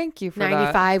 convenient. Thank you for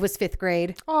 95 was 5th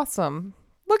grade. Awesome.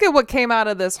 Look at what came out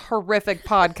of this horrific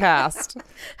podcast.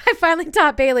 I finally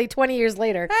taught Bailey 20 years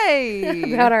later.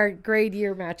 Hey. About our grade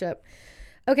year matchup.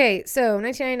 Okay, so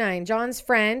 1999, John's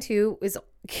friend who is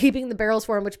keeping the barrels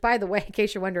for him, which, by the way, in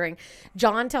case you're wondering,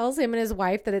 John tells him and his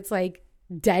wife that it's like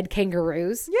dead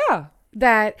kangaroos Yeah.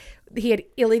 that he had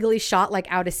illegally shot like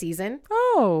out of season.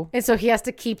 Oh, And so he has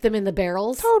to keep them in the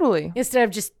barrels totally. instead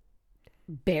of just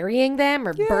burying them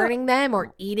or burning them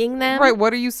or eating them. Right.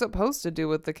 What are you supposed to do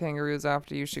with the kangaroos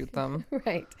after you shoot them?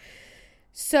 Right.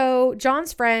 So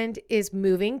John's friend is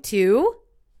moving to,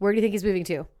 where do you think he's moving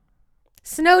to?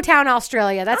 Snowtown,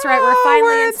 Australia. That's right. We're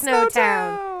finally in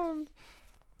Snowtown.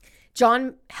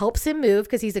 John helps him move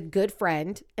because he's a good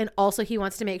friend. And also he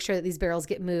wants to make sure that these barrels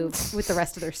get moved with the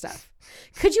rest of their stuff.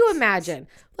 Could you imagine?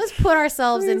 Let's put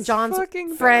ourselves in These John's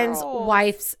fucking friend's barrels.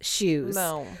 wife's shoes.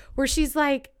 No. Where she's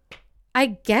like, I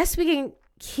guess we can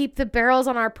keep the barrels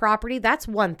on our property. That's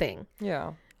one thing.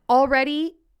 Yeah,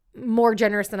 Already more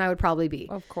generous than I would probably be.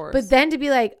 of course. But then to be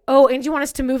like, oh, and you want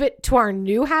us to move it to our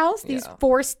new house? These Yeah.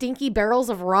 4 stinky barrels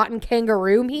of rotten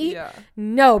kangaroo meat? Yeah.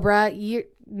 No, bruh. You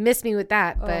missed me with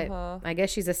that. But I guess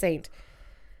she's a saint.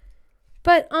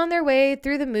 But on their way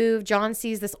through the move, John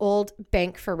sees this old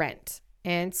bank for rent.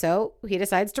 And so he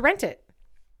decides to rent it.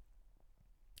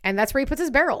 And that's where he puts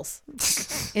his barrels.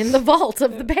 In the vault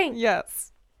of the bank. Yes.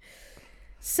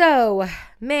 So,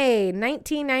 May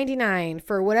 1999,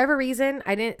 for whatever reason,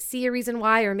 I didn't see a reason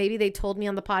why, or maybe they told me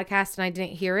on the podcast and I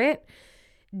didn't hear it.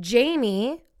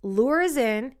 Jamie lures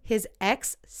in his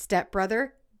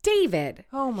ex-stepbrother, David.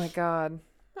 Oh my God.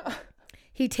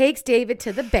 He takes David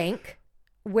to the bank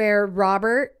where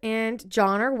Robert and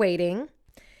John are waiting,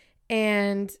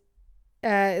 and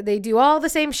they do all the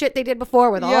same shit they did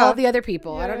before with all the other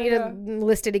people. I don't need to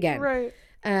list it again. Right.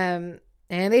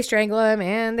 And they strangle him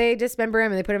and they dismember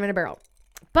him and they put him in a barrel.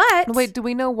 But Wait, do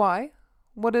we know why?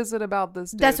 What is it about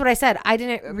this dude? that's what I said. I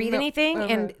didn't read No, anything,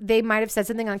 okay. and they might have said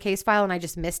something on case file and I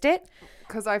just missed it.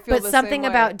 Because I feel But the something same way.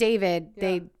 about David,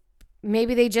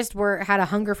 maybe they just had a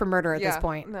hunger for murder at this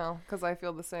point. No, because I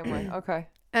feel the same way. Okay.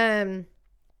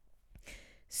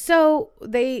 So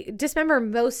they dismember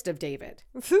most of David.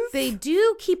 They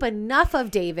do keep enough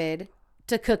of David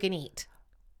to cook and eat.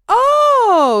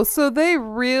 Oh, so they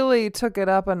really took it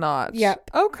up a notch.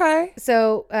 Yep. Okay.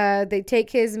 So they take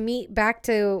his meat back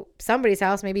to somebody's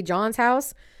house, maybe John's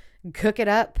house, cook it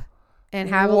up, and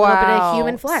have a little bit of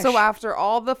human flesh. So after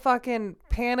all the fucking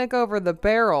panic over the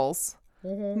barrels,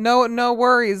 no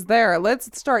worries there.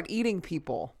 Let's start eating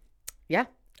people. Yeah.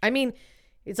 I mean,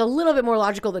 it's a little bit more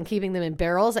logical than keeping them in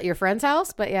barrels at your friend's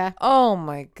house, but yeah, Oh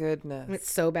my goodness.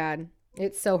 it's so bad.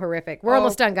 It's so horrific. We're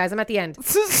almost done, guys. I'm at the end.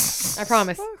 I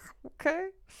promise. Okay.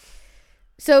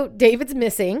 So David's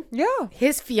missing. Yeah.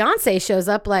 His fiance shows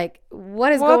up like,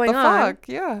 what is What going the on? fuck?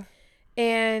 Yeah.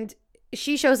 And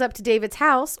she shows up to David's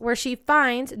house where she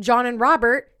finds John and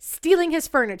Robert stealing his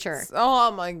furniture.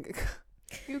 Oh my God.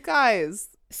 You guys.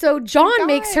 So John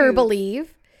makes her guys.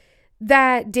 believe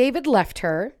that David left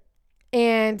her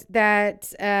and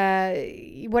that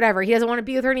whatever, he doesn't want to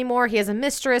be with her anymore. He has a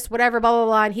mistress, whatever, blah, blah,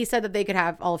 blah. And he said that they could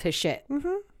have all of his shit.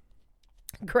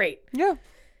 Mm-hmm. Great. Yeah.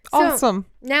 So, Awesome.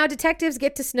 Now detectives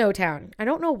get to Snowtown. I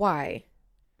don't know why.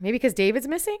 Maybe because David's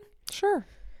missing? Sure.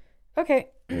 Okay.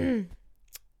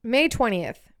 May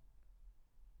 20th.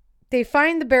 They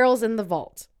find the barrels in the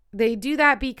vault. They do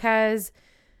that because,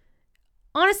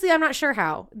 honestly, I'm not sure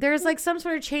how. There's like some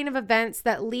sort of chain of events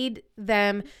that lead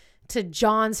them to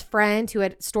John's friend who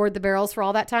had stored the barrels for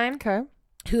all that time, Okay.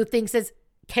 who thinks it's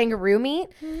kangaroo meat.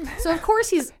 So, of course,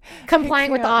 he's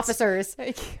complying with the can't. officers.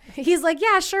 He's like,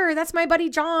 yeah, sure, that's my buddy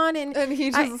John. And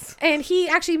he just... and he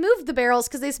actually moved the barrels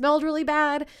because they smelled really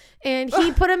bad. And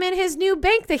he put them in his new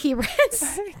bank that he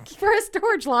rents for a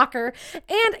storage locker.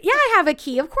 And yeah, I have a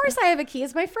key. Of course I have a key.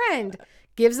 It's my friend.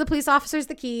 Gives the police officers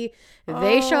the key.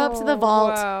 They show up to the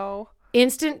vault. Wow.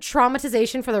 Instant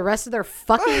traumatization for the rest of their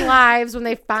fucking lives when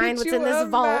they find what's in this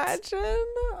vault. Imagine?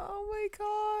 Oh my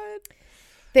God.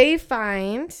 They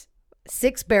find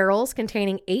 6 barrels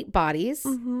containing 8 bodies,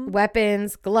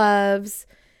 weapons, gloves,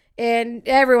 and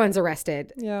everyone's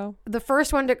arrested. Yeah. The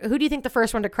first one who do you think the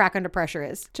first one to crack under pressure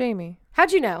is? Jamie.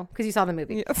 How'd you know? Because you saw the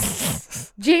movie. Yeah.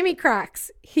 Jamie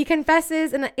cracks. He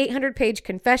confesses in an 800-page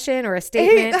confession or a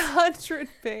statement.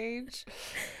 800-page.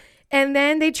 And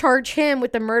then they charge him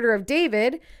with the murder of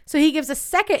David. So he gives a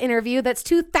second interview that's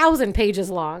 2,000 pages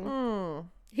long.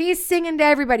 He's singing to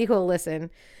everybody who will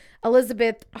listen.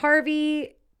 Elizabeth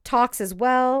Harvey talks as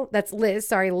well. That's Liz.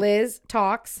 Sorry, Liz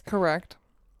talks. Correct.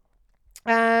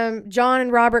 John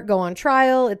and Robert go on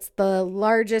trial. It's the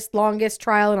longest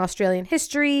trial in Australian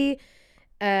history.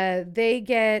 They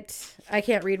get... I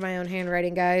can't read my own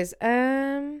handwriting, guys.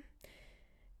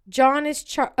 John is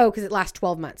because it lasts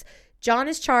 12 months. John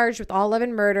is charged with all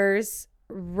 11 murders.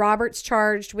 Robert's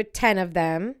charged with 10 of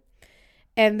them.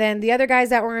 And then the other guys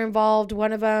that were involved,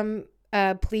 one of them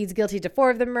pleads guilty to 4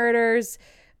 of the murders.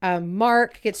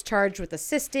 Mark gets charged with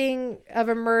assisting of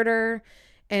a murder.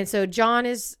 And so John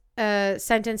is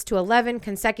sentenced to 11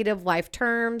 consecutive life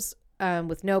terms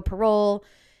with no parole.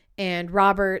 And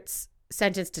Robert's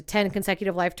sentenced to 10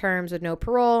 consecutive life terms with no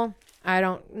parole. I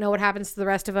don't know what happens to the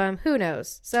rest of them. Who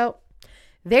knows? So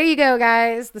there you go,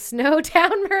 guys. The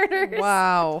Snowtown murders.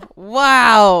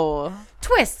 Wow.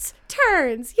 Twists,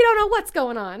 turns. You don't know what's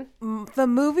going on. The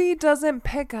movie doesn't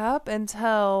pick up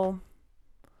until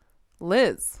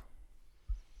Liz.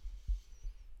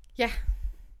 Yeah.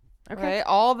 Okay. Right?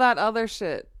 All that other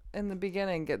shit in the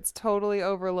beginning gets totally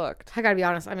overlooked. I gotta be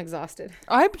honest. I'm exhausted.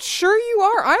 I'm sure you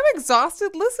are. I'm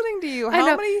exhausted listening to you.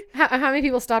 How many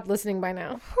people stopped listening by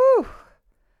now? Whew.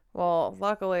 Well,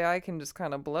 luckily I can just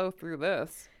kind of blow through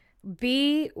this.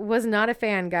 B was not a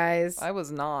fan, guys. I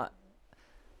was not.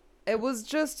 It was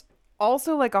just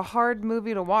also like a hard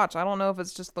movie to watch. I don't know if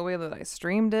it's just the way that I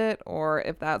streamed it or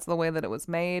if that's the way that it was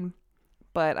made,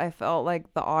 but I felt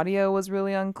like the audio was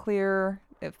really unclear.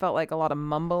 It felt like a lot of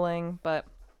mumbling, but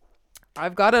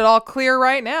I've got it all clear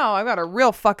right now. I've got a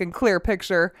real fucking clear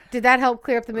picture. Did that help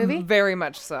clear up the movie? Very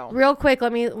much so. Real quick,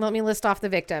 let me list off the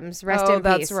victims. Rest in peace.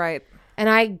 That's right. And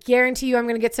I guarantee you I'm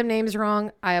going to get some names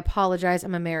wrong. I apologize.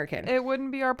 I'm American. It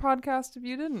wouldn't be our podcast if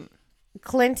you didn't.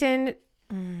 Clinton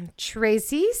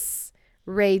Tracy's,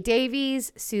 Ray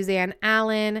Davies, Suzanne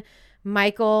Allen,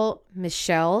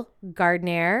 Michelle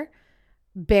Gardner,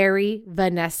 Barry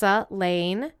Vanessa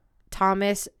Lane,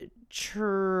 Thomas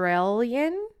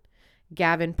Trellian,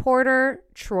 Gavin Porter,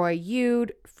 Troy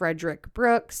Yude, Frederick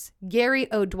Brooks,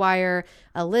 Gary O'Dwyer,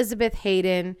 Elizabeth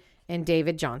Hayden, and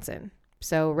David Johnson.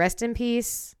 So rest in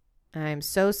peace. I'm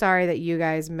so sorry that you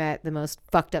guys met the most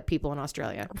fucked up people in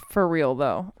Australia. For real,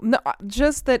 though. No,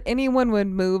 just that anyone would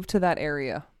move to that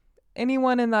area.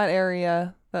 Anyone in that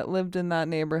area that lived in that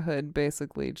neighborhood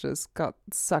basically just got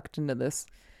sucked into this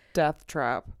death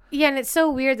trap. Yeah, and it's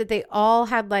so weird that they all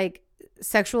had like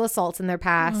sexual assaults in their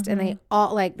past, and they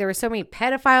all like there were so many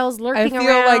pedophiles lurking around.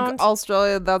 I feel like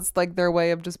Australia, that's like their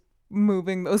way of just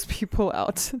moving those people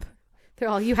out. They're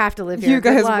all, you have to live here. You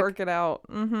guys work it out.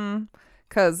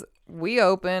 Because we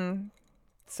open,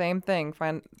 same thing.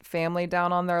 Find family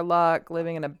down on their luck,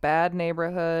 living in a bad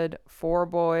neighborhood, 4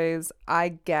 boys. I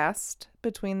guessed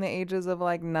between the ages of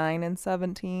like 9 and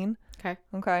 17.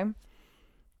 Okay.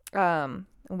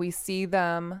 We see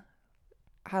them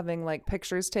having like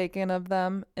pictures taken of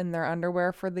them in their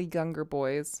underwear for the younger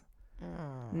boys,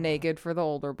 naked for the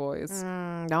older boys.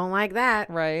 Don't like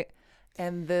that. Right.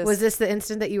 And this Was this the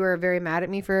instant that you were very mad at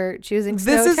me for choosing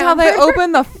This is Snowtown how they Murder?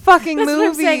 open the fucking That's movie. what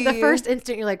I'm saying. The first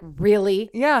instant, you're like, really?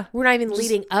 Yeah. We're not even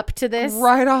leading up to this?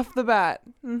 Right off the bat.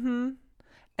 And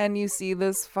you see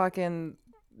this fucking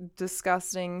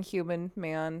disgusting human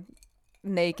man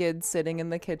naked sitting in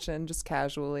the kitchen just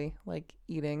casually, like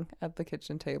eating at the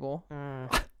kitchen table.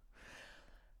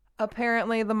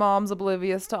 Apparently the mom's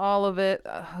oblivious to all of it,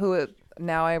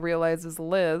 now I realize is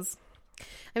Liz.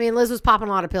 I mean, Liz was popping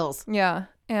a lot of pills. Yeah.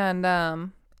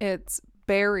 And it's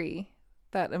Barry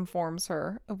that informs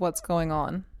her of what's going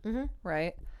on,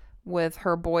 right? With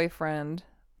her boyfriend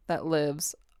that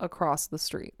lives across the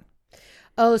street.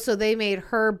 Oh, so they made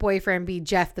her boyfriend be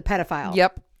Jeff the pedophile.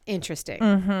 Yep. Interesting.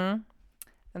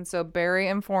 And so Barry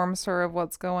informs her of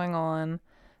what's going on.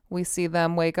 We see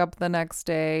them wake up the next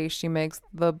day. She makes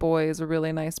the boys a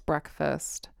really nice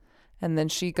breakfast. And then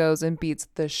she goes and beats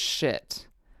the shit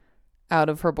out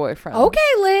of her boyfriend. Okay,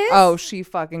 Liz. Oh, she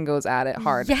fucking goes at it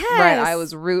hard. Yes. Right. I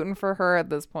was rooting for her at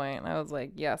this point. I was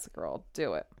like, yes, girl,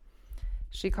 do it.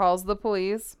 She calls the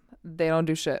police. They don't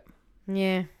do shit.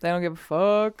 Yeah. They don't give a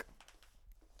fuck.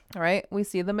 All right. We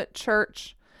see them at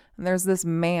church. And there's this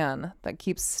man that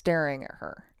keeps staring at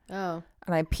her. Oh.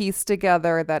 And I pieced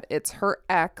together that it's her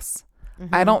ex.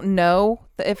 I don't know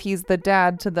if he's the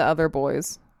dad to the other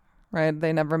boys. Right?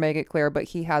 They never make it clear, but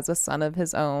he has a son of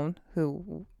his own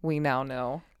who we now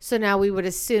know. So now we would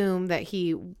assume that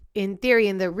he, in theory,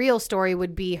 in the real story,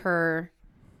 would be her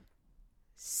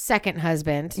second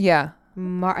husband. Yeah.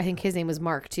 I think his name was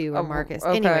Mark too, or Marcus.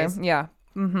 Okay. Anyways. Yeah.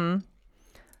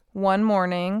 One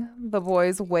morning, the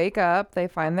boys wake up. They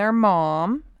find their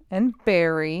mom and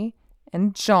Barry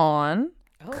and John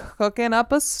cooking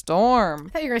up a storm. I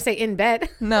thought you were going to say in bed.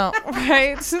 No,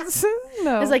 right?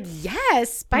 No. I was like,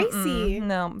 yes, spicy.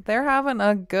 No, they're having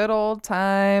a good old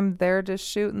time. They're just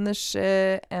shooting the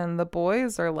shit. And the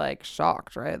boys are like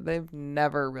shocked, right? They've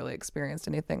never really experienced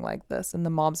anything like this. And the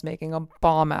mom's making a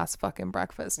bomb ass fucking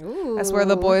breakfast. Ooh. I swear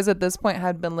the boys at this point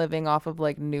had been living off of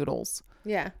like noodles.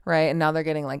 Yeah. Right. And now they're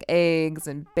getting like eggs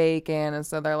and bacon. And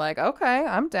so they're like, okay,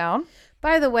 I'm down.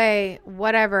 By the way,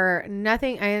 whatever,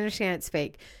 nothing, I understand it's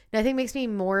fake. Nothing makes me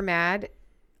more mad.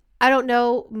 I don't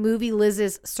know movie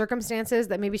Liz's circumstances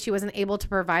that maybe she wasn't able to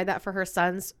provide that for her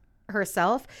sons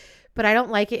herself, but I don't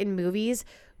like it in movies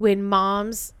when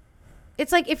moms,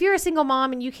 it's like if you're a single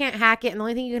mom and you can't hack it and the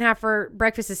only thing you can have for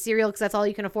breakfast is cereal because that's all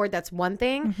you can afford, that's one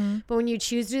thing. But when you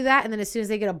choose to do that and then as soon as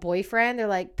they get a boyfriend, they're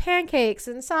like pancakes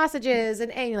and sausages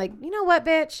and you're like, you know what,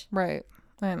 bitch? Right.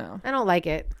 I know. I don't like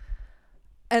it.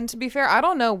 And to be fair, I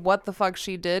don't know what the fuck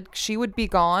she did. She would be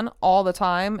gone all the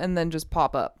time and then just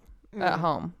pop up at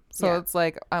home. So it's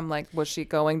like, I'm like, was she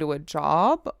going to a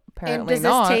job? Apparently and does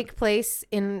not. this take place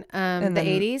in the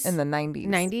 80s? In the 90s.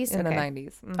 90s? In the Okay.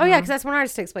 90s. Oh, yeah, because that's when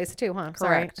ours takes place too, huh?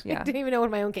 Correct, Sorry. yeah. I didn't even know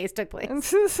when my own case took place.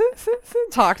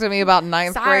 Talk to me about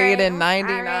ninth Sorry. grade in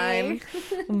 99.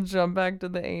 Jump back to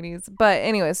the 80s. But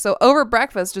anyway, so over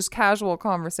breakfast, just casual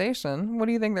conversation. What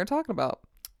do you think they're talking about?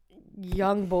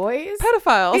 Young boys?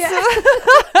 Pedophiles.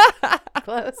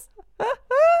 Close.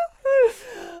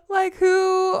 Like,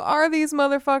 who are these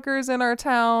motherfuckers in our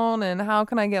town and how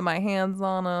can I get my hands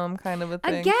on them, kind of a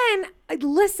thing. Again,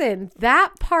 listen,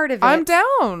 that part of it. I'm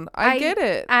down. I get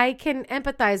it. I can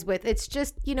empathize with. It's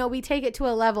just, we take it to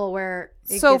a level where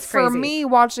it So gets for crazy. me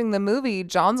watching the movie,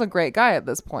 John's a great guy at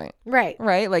this point. Right.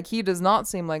 Right? Like, he does not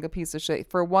seem like a piece of shit.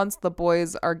 For once, the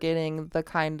boys are getting the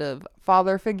kind of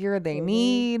father figure they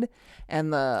need.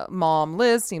 And the mom,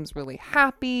 Liz, seems really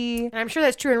happy. And I'm sure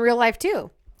that's true in real life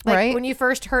too. Like Right. when you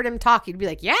first heard him talk, you'd be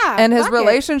like, yeah. And his fuck it.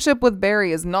 relationship with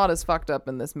Barry is not as fucked up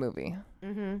in this movie.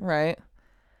 Right?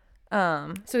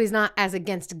 So he's not as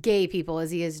against gay people as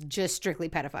he is just strictly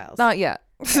pedophiles. Not yet.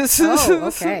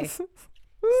 Oh, okay.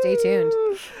 Stay tuned.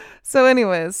 So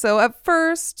anyways, so at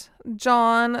first,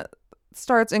 John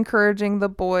starts encouraging the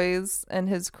boys and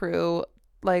his crew,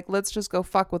 like, let's just go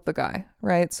fuck with the guy,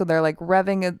 right? So they're like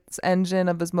revving its engine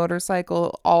of his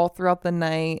motorcycle all throughout the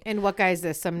night. And what guy is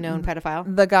this? Some known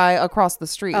pedophile? The guy across the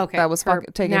street Okay, that was her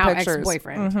taking now pictures.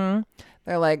 ex-boyfriend.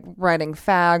 They're like writing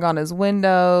fag on his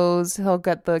windows. He'll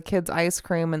get the kids ice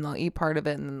cream and they'll eat part of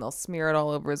it and then they'll smear it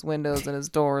all over his windows and his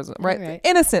doors. Right?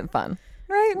 Innocent fun,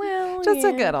 right? Well, just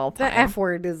a yeah. good old time. The F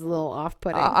word is a little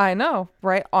off-putting. I know,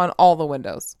 right? On all the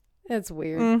windows. That's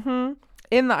weird.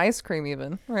 In the ice cream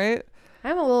even, right?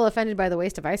 I'm a little offended by the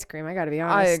waste of ice cream. I got to be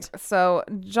honest. So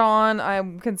John,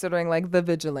 I'm considering like the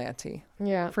vigilante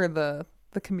Yeah. for the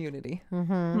community.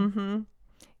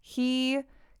 He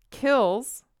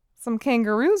kills some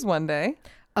kangaroos one day,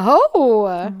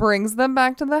 Oh. brings them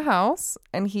back to the house,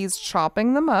 and he's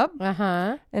chopping them up.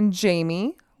 Uh-huh. And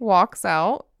Jamie walks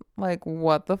out Like,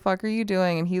 what the fuck are you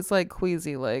doing? And he's like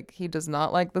queasy. Like, he does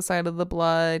not like the sight of the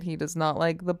blood. He does not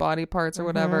like the body parts or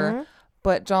whatever.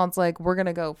 But John's like, we're going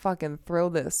to go fucking throw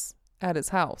this at his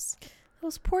house.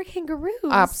 Those poor kangaroos.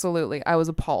 Absolutely. I was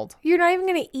appalled. You're not even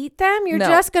going to eat them? You're No.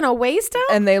 just going to waste them?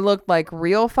 And they looked like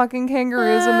real fucking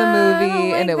kangaroos in the movie.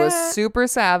 like And it was that. super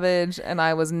savage. And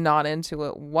I was not into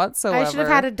it whatsoever. I should have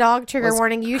had a dog trigger Was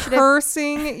warning. You should have.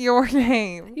 cursing your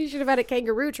name. You should have had a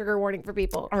kangaroo trigger warning for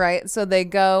people. Right. So they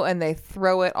go and they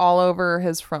throw it all over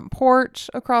his front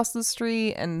porch across the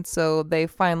street. And so they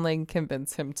finally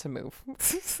convince him to move.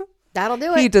 That'll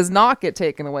do it. He does not get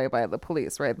taken away by the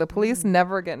police, right? The police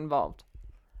never get involved.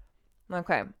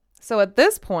 Okay. So at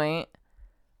this point,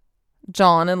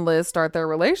 John and Liz start their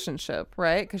relationship,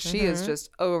 right? Because she is just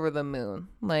over the moon.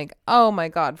 Like, oh my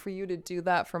God, for you to do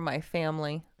that for my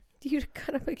family. You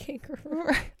cut up a kangaroo.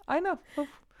 I know.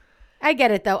 I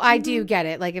get it, though. I do get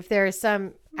it. Like, if there's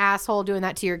some asshole doing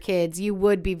that to your kids, you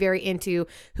would be very into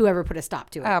whoever put a stop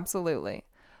to it. Absolutely.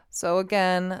 So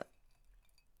again,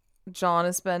 John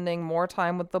is spending more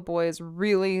time with the boys,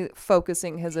 really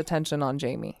focusing his attention on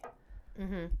Jamie.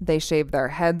 They shave their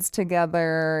heads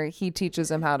together. He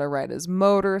teaches him how to ride his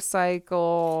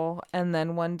motorcycle. And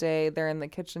then one day they're in the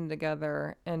kitchen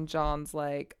together and John's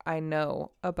like, I know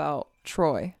about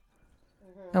Troy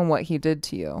and what he did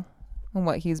to you and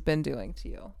what he's been doing to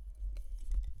you.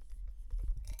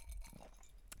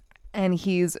 And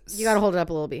he's... You got to hold it up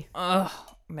a little bit. Ugh,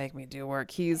 make me do work.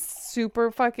 He's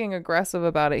super fucking aggressive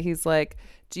about it. He's like,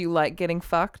 do you like getting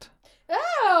fucked?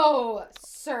 Oh,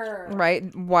 sir.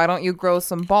 Right? Why don't you grow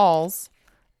some balls?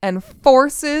 And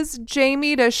forces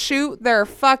Jamie to shoot their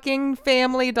fucking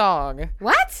family dog.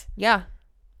 What? Yeah.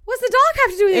 What's the dog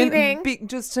have to do with anything?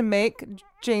 Just to make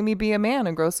Jamie be a man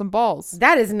and grow some balls.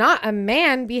 That is not a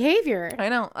man behavior. I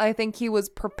know. I think he was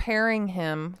preparing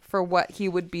him for what he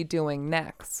would be doing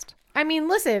next. I mean,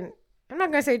 listen, I'm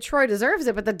not going to say Troy deserves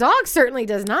it, but the dog certainly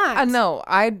does not. No,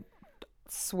 I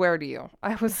swear to you.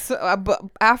 I was so, but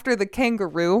after the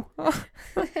kangaroo. I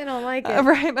don't like it.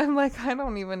 Right? I'm like, I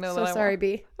don't even know So that sorry,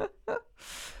 B.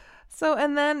 So,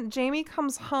 and then Jamie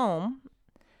comes home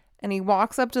and he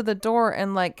walks up to the door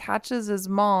and like catches his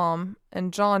mom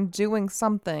and John doing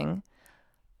something.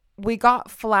 We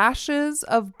got flashes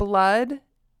of blood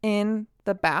in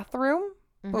the bathroom,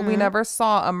 but we never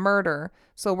saw a murder.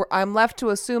 So I'm left to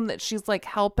assume that she's like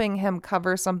helping him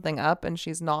cover something up and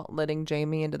she's not letting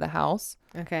Jamie into the house.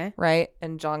 Okay. Right?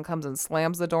 And John comes and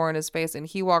slams the door in his face and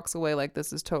he walks away like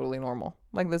this is totally normal.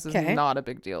 Like this is not a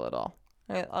big deal at all.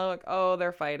 I'm like, oh,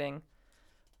 they're fighting.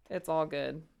 It's all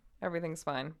good. Everything's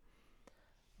fine.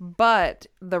 But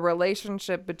the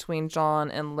relationship between John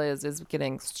and Liz is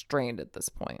getting strained at this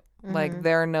point. Like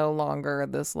they're no longer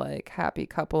this like happy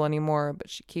couple anymore,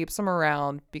 but she keeps him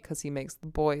around because he makes the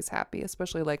boys happy,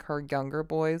 especially like her younger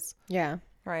boys. Yeah.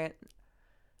 Right.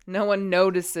 No one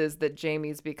notices that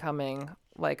Jamie's becoming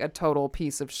like a total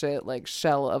piece of shit, like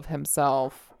shell of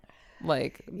himself.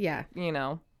 Like, Yeah. you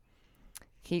know,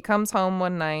 he comes home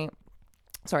one night.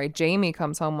 Sorry, Jamie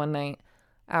comes home one night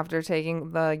after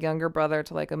taking the younger brother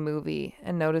to like a movie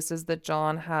and notices that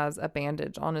John has a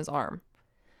bandage on his arm.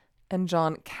 And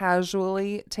John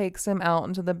casually takes him out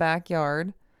into the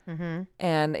backyard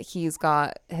and he's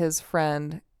got his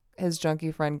friend, his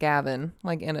junkie friend Gavin,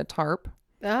 like in a tarp.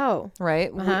 Oh.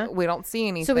 Right? We don't see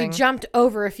anything. So we jumped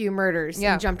over a few murders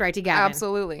and jumped right to Gavin.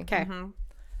 Absolutely. Okay.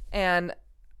 And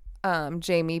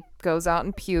Jamie goes out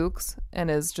and pukes and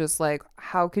is just like,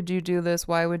 how could you do this?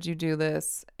 Why would you do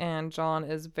this? And John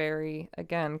is very,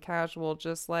 again, casual,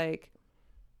 just like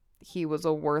he was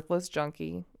a worthless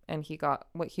junkie and he got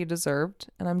what he deserved.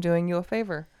 And I'm doing you a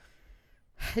favor.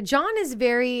 John is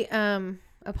very,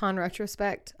 upon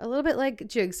retrospect, a little bit like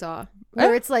Jigsaw,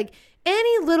 where it's like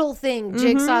any little thing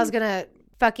Jigsaw's going to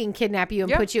fucking kidnap you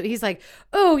and put you. He's like,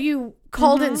 oh, you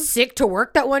called in sick to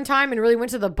work that one time and really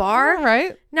went to the bar.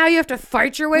 Right. Now you have to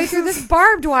fight your way through this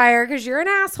barbed wire because you're an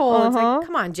asshole. It's like,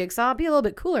 come on, Jigsaw, be a little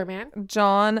bit cooler, man.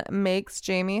 John makes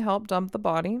Jamie help dump the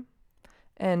body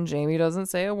and Jamie doesn't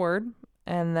say a word.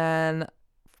 And then a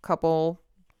couple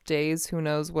days, who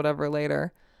knows, whatever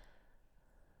later,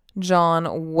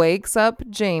 John wakes up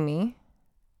Jamie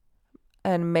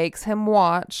and makes him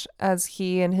watch as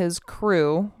he and his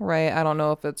crew, right? I don't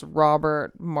know if it's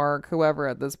Robert, Mark, whoever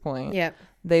at this point. Yep.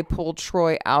 They pull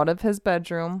Troy out of his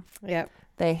bedroom. Yep.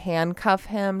 They handcuff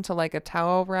him to like a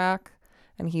towel rack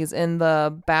and he's in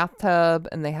the bathtub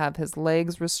and they have his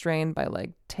legs restrained by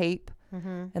like tape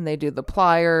and they do the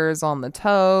pliers on the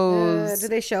toes. Do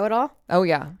they show it all? Oh,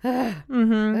 yeah.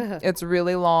 It's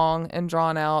really long and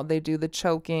drawn out. They do the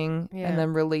choking and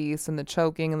then release and the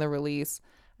choking and the release.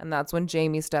 And that's when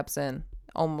Jamie steps in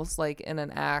almost like in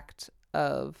an act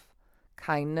of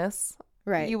kindness,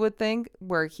 Right. you would think,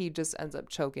 where he just ends up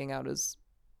choking out his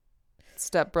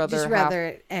stepbrother. Just rather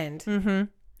it end. Mm-hmm.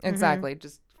 Exactly.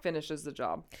 Just finishes the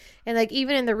job. And like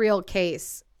even in the real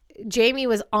case, Jamie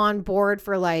was on board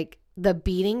for like the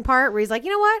beating part where he's like,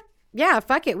 you know what? Yeah,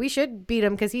 fuck it. We should beat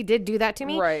him because he did do that to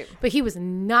me. Right. But he was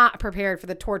not prepared for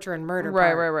the torture and murder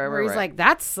Right, part. right. Where he's like,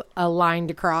 that's a line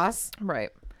to cross. Right.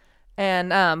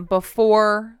 And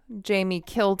before Jamie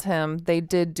killed him, they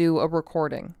did do a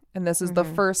recording. And this is the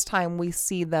first time we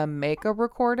see them make a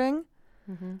recording.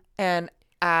 And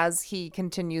as he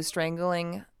continues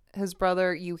strangling his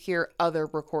brother, you hear other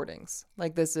recordings.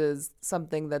 Like this is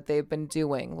something that they've been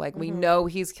doing. Like we know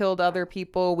he's killed other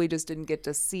people. We just didn't get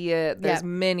to see it. There's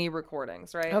many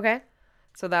recordings, right? Okay.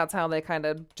 So that's how they kind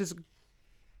of just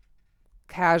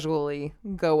casually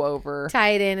go over. Tie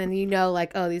it in and you know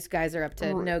like, oh, these guys are up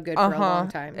to no good for a long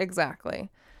time. Exactly.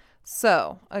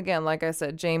 So again, like I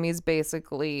said, Jamie's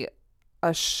basically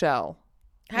a shell.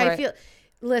 How do you feel?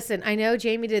 Listen, I know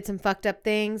Jamie did some fucked up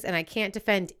things and I can't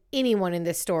defend anyone in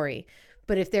this story.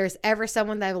 But if there's ever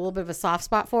someone that I have a little bit of a soft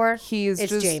spot for,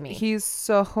 it's Jamie. He's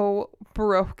so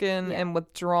broken and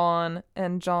withdrawn,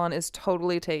 and John is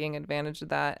totally taking advantage of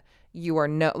that. You are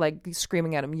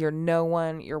screaming at him, you're no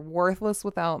one, you're worthless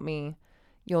without me.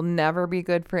 You'll never be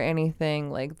good for anything.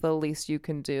 Like the least you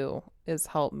can do is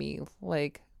help me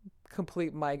like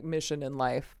complete my mission in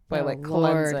life by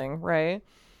cleansing, right?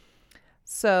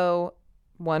 So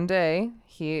one day,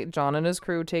 John and his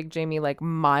crew take Jamie like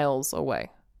miles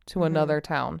away to another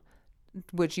town,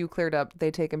 which you cleared up. They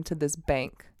take him to this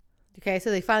bank. Okay, so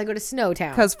they finally go to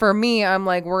Snowtown. Because for me, I'm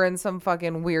like, we're in some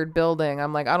fucking weird building.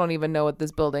 I'm like, I don't even know what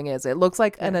this building is. It looks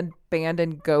like an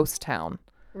abandoned ghost town.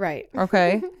 Right.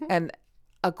 Okay. And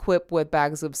equipped with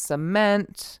bags of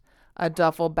cement, a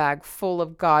duffel bag full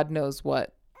of God knows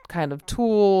what kind of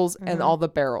tools, and all the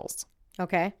barrels.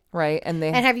 Okay. Right. And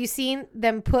have you seen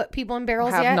them put people in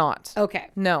barrels yet? Have not. Okay.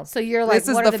 No. So you're like, this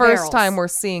is the first time we're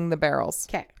seeing the barrels.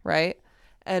 Okay. Right.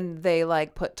 And they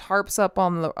like put tarps up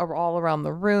on all around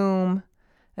the room.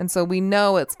 And so we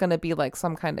know it's going to be like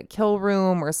some kind of kill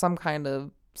room or some kind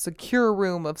of secure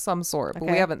room of some sort, but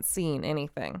we haven't seen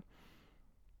anything.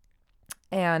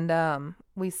 And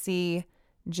we see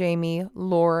Jamie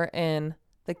lure in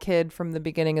the kid from the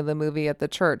beginning of the movie at the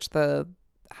church, the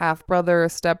half brother,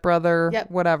 step brother,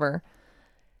 whatever.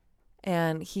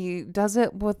 And he does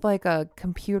it with like a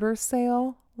computer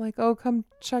sale. Like, oh, come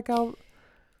check out.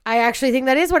 I actually think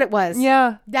that is what it was.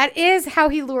 Yeah. That is how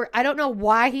he lured. I don't know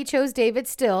why he chose David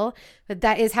still, but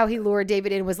that is how he lured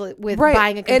David in, was with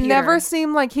buying a computer. It never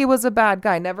seemed like he was a bad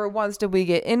guy. Never once did we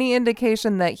get any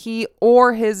indication that he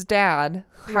or his dad,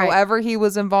 however he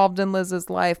was involved in Liz's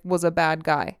life, was a bad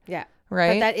guy. Yeah.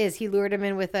 Right? But that is, he lured him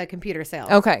in with a computer sale.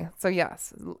 Okay. So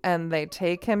yes. And they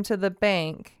take him to the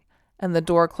bank and the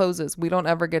door closes. We don't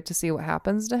ever get to see what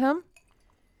happens to him.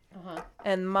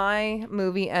 And my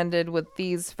movie ended with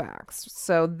these facts.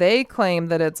 So they claim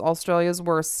that it's Australia's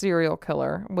worst serial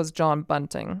killer was John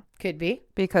Bunting. Could be.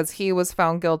 Because he was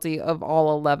found guilty of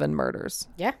all 11 murders.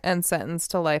 Yeah. And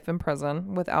sentenced to life in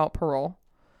prison without parole,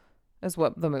 is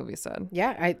what the movie said.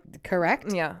 Yeah,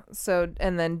 correct. Yeah. So,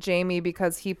 and then Jamie,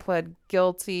 because he pled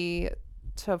guilty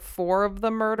to 4 of the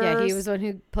murders. Yeah, he was the one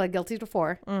who pled guilty to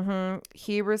 4. Mm-hmm.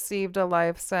 He received a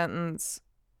life sentence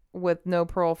with no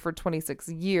parole for 26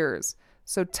 years.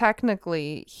 So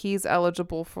technically, he's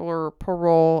eligible for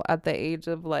parole at the age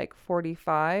of like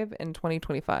 45 in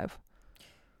 2025.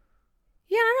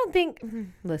 Yeah, I don't think...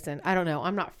 Listen, I don't know.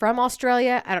 I'm not from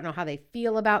Australia. I don't know how they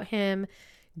feel about him.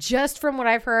 Just from what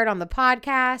I've heard on the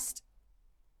podcast,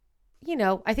 you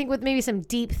know, I think with maybe some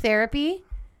deep therapy,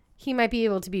 he might be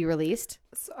able to be released.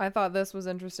 So I thought this was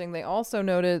interesting. They also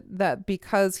noted that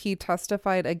because he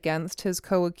testified against his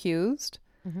co-accused,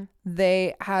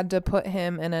 they had to put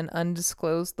him in an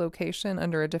undisclosed location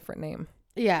under a different name.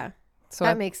 Yeah, so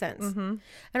that makes sense. Mm-hmm.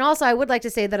 And also, I would like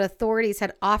to say that authorities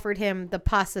had offered him the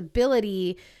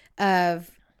possibility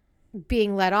of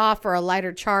being let off or a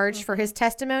lighter charge for his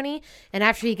testimony. And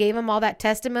after he gave him all that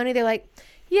testimony, they're like,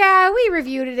 yeah, we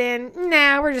reviewed it and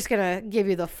we're just going to give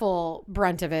you the full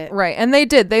brunt of it. Right. And they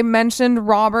did. They mentioned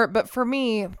Robert. But for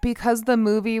me, because the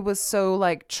movie was so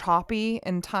like choppy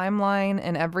in timeline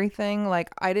and everything,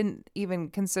 like I didn't even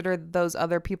consider those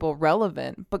other people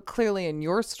relevant. But clearly in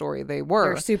your story, they were.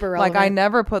 They're super relevant. Like I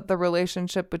never put the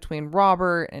relationship between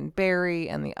Robert and Barry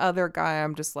and the other guy.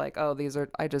 I'm just like, oh, these are,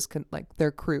 I just couldn't, like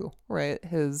their crew, right?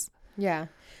 Yeah.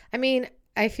 I mean,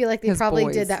 I feel like they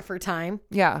probably did that for time.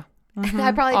 Yeah. Mm-hmm.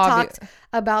 I probably talked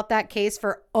about that case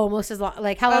for almost as long.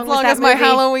 Like how long was that as movie? My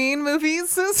Halloween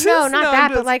movies? No, not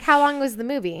that. But like, how long was the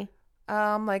movie?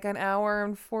 Like an hour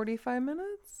and 45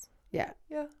 minutes. Yeah.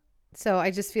 Yeah. So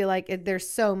I just feel like there's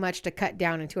so much to cut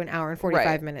down into an hour and 45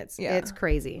 Right. minutes. Yeah. It's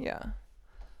crazy. Yeah.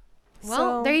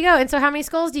 Well, there you go. And so how many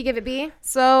skulls do you give it, B?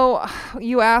 So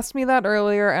you asked me that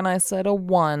earlier and I said a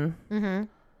 1. Mm-hmm.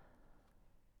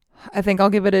 I think I'll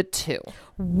give it a 2.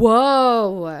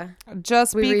 Whoa.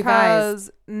 Just We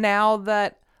because now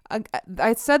that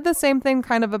I said the same thing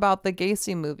kind of about the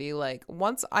Gacy movie. Like,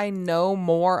 once I know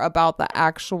more about the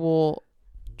actual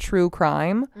true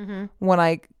crime, Mm-hmm. when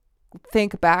I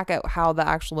think back at how the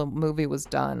actual movie was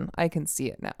done, I can see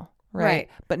it now. Right.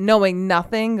 But knowing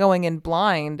nothing, going in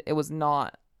blind, it was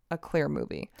not a clear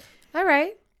movie. All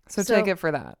right. So take it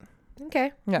for that.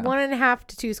 Okay. Yeah. 1.5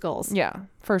 to 2 skulls. Yeah,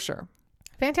 for sure.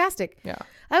 Fantastic. Yeah.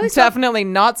 I always Definitely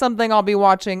not something I'll be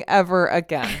watching ever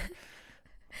again.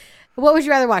 What would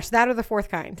you rather watch, that or The Fourth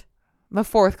Kind? The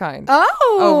Fourth Kind.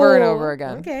 Oh. Over and over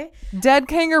again. Okay. Dead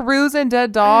kangaroos and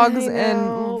dead dogs I know,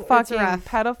 and it's fucking rough.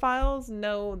 pedophiles?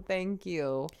 No, thank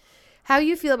you. How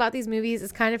you feel about these movies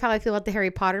is kind of how I feel about the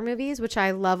Harry Potter movies, which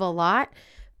I love a lot.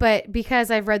 But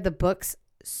because I've read the books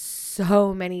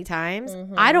so many times,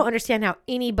 I don't understand how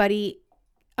anybody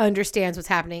understands what's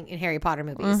happening in Harry Potter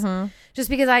movies. Just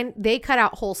because they cut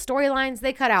out whole storylines,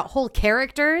 they cut out whole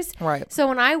characters. Right. So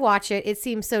when I watch it, it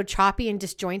seems so choppy and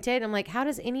disjointed. I'm like, how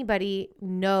does anybody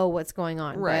know what's going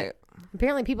on? Right. But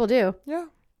apparently people do. Yeah.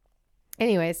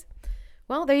 Anyways,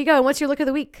 well, there you go. And what's your look of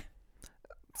the week?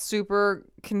 Super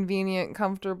convenient,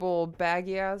 comfortable,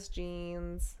 baggy ass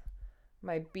jeans,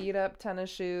 my beat up tennis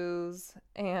shoes,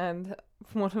 and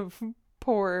one of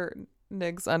poor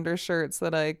Nick's undershirts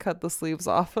that I cut the sleeves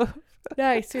off of.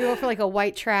 Nice. So you go for like a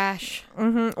white trash.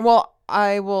 Well,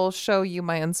 I will show you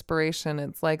my inspiration.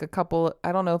 It's like a couple,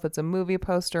 I don't know if it's a movie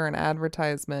poster or an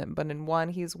advertisement, but in one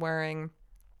he's wearing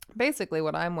basically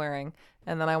what I'm wearing,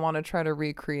 and then I want to try to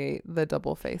recreate the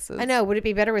double faces. I know. Would it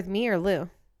be better with me or Lou?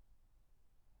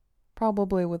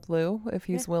 Probably with Lou if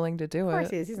he's willing to do Of course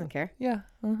it. he is. He doesn't care. Yeah.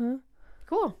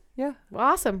 Cool. Yeah. Well,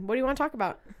 awesome. What do you want to talk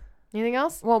about? Anything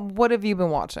else? Well, what have you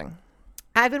been watching?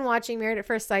 I've been watching Married at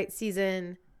First Sight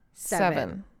season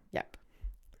 7. Yep.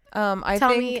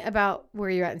 Tell me about where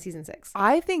you're at in season 6.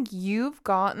 I think you've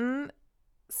gotten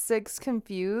 6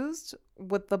 confused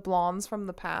with the blondes from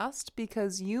the past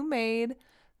because you made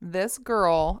this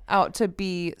girl out to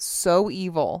be so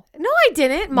evil. No, I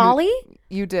didn't. Molly?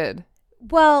 You did.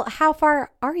 Well, how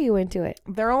far are you into it?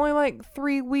 There are only like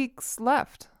 3 weeks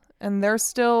left and they're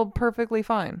still perfectly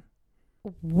fine.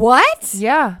 What?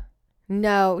 Yeah.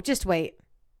 No, just wait.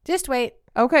 Just wait.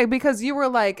 Okay, because you were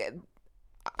like,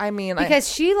 I mean,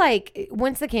 Because she like,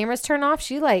 once the cameras turn off,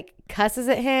 she like cusses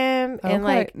at him and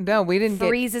like no, we didn't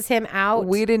freezes him out.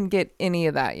 We didn't get any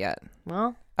of that yet.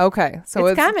 Well, Okay, so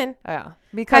it's coming. Yeah,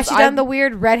 because Has she done the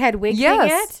weird redhead wig thing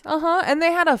yet? And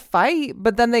they had a fight,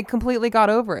 but then they completely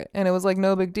got over it, and it was like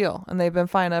no big deal, and they've been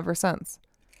fine ever since.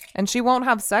 And she won't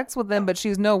have sex with him, but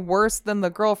she's no worse than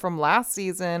the girl from last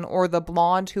season or the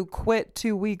blonde who quit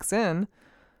 2 weeks in.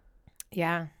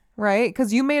 Yeah. Right?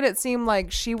 Because you made it seem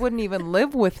like she wouldn't even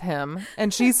live with him,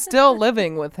 and she's still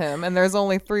living with him, and there's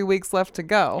only 3 weeks left to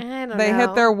go. I don't They know.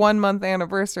 hit their 1 month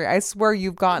anniversary. I swear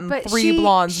you've gotten But 3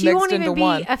 blondes she mixed won't into even be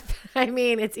one. I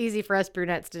mean, it's easy for us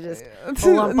brunettes to just lump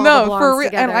all No, the for blondes real.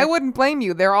 together. And I wouldn't blame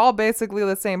you. They're all basically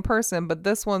the same person, but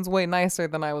this one's way nicer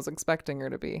than I was expecting her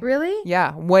to be. Really?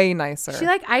 Yeah, way nicer. She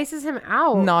like ices him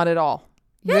out. Not at all.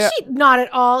 Yes, she not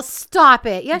at all. Stop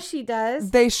it. Yes, she does.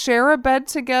 They share a bed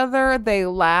together. They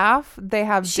laugh. They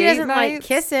have She date doesn't nights. like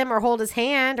kiss him or hold his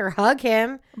hand or hug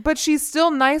him. But she's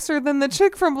still nicer than the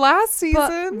chick from last But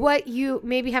season. what you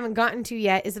maybe haven't gotten to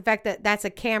yet is the fact that that's a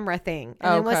camera thing.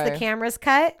 And then once the Okay. camera's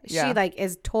cut, Yeah. she like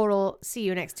is total see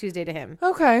you next Tuesday to him.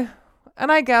 Okay. And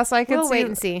I guess I could We'll wait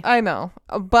and see. I know.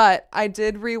 But I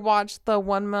did rewatch the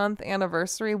 1 month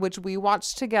anniversary, which we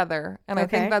watched together. And I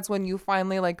Okay. think that's when you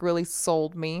finally like really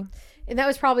sold me. And that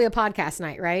was probably a podcast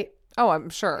night, right? Oh, I'm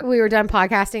sure. We were done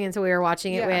podcasting and so we were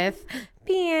watching it Yeah. with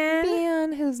Ben.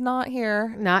 Ben, who's not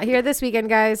here. Not here this weekend,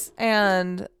 guys.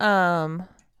 And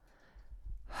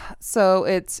so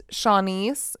it's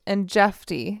Shawnice and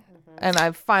Jeffy. And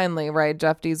I've finally, right,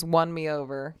 Jeffy's won me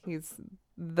over.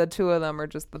 The two of them are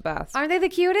just the best. Aren't they the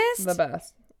cutest? The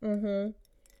best.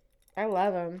 I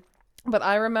love them. But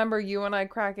I remember you and I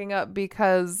cracking up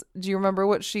because do you remember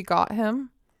what she got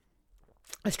him?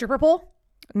 A stripper pole?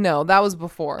 No, that was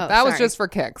before. Oh, that was sorry. just for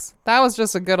kicks. That was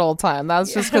just a good old time. That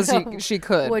was just because she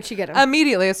could. What'd she get him?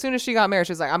 Immediately, as soon as she got married,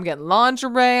 she was like, I'm getting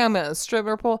lingerie. I'm getting a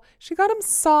stripper pole. She got him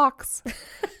socks.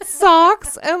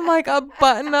 Socks and like a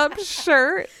button-up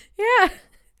shirt. Yeah.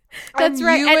 That's And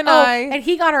right. you and I, and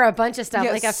he got her a bunch of stuff,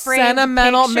 yes, like a framed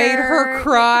sentimental, picture. made her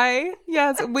cry.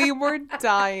 Yes, we were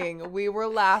dying. We were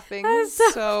laughing That's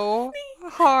so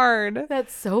hard.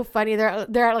 That's so funny. They're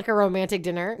at like a romantic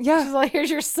dinner. Yeah. She's like, here's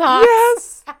your socks.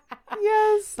 Yes.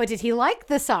 Yes. But did he like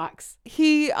the socks?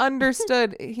 He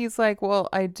understood. He's like, well,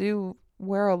 I do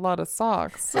wear a lot of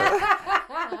socks.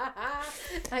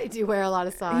 I do wear a lot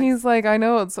of socks. He's like, I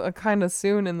know it's kind of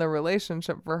soon in the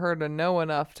relationship for her to know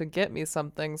enough to get me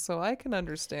something, so I can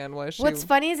understand why she. What's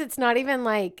funny is it's not even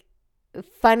like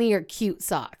funny or cute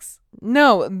socks.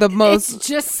 No, the most. It's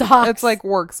just socks. It's like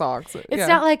work socks. It's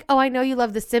not like, oh, I know you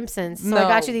love The Simpsons, so I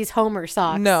got you these Homer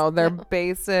socks. No, they're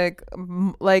basic,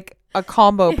 like a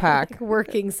combo pack.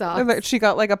 Working socks. She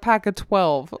got like a pack of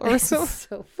 12 or It's so.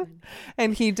 so funny.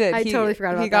 And he did. I totally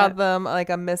forgot about He got that. them like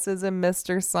a Mrs. and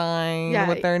Mr. sign Yeah.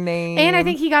 with their name. And I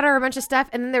think he got her a bunch of stuff,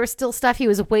 and then there was still stuff he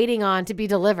was waiting on to be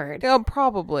delivered. Oh,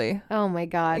 probably. Oh my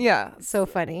God. Yeah. So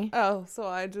funny. Oh, so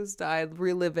I just died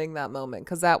reliving that moment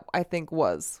because that I think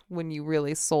was when you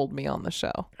really sold me on the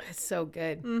show. It's so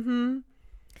good. Mm-hmm.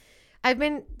 I've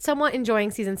been somewhat enjoying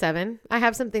season 7. I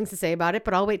have some things to say about it,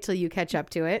 but I'll wait till you catch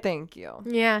up to it. Thank you.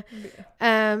 Yeah.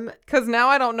 Because now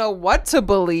I don't know what to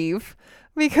believe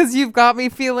because you've got me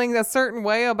feeling a certain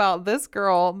way about this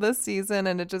girl this season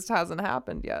and it just hasn't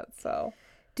happened yet. So,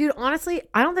 Dude, honestly,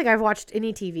 I don't think I've watched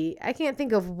any TV. I can't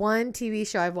think of one TV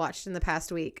show I've watched in the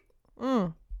past week.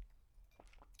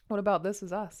 what about This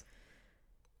Is Us?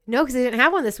 No, because they didn't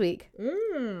have one this week.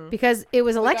 Because it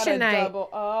was election night.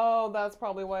 Oh, that's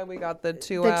probably why we got the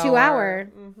 2 The hour. 2 hour.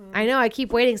 I know. I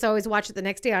keep waiting, so I always watch it the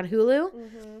next day on Hulu.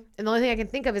 And the only thing I can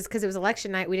think of is because it was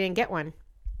election night, we didn't get one.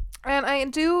 And I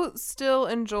do still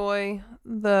enjoy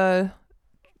the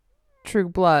True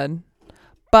Blood.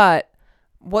 But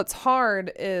what's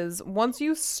hard is once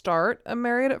you start a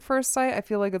Married at First Sight, I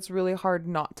feel like it's really hard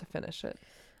not to finish it.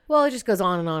 Well, it just goes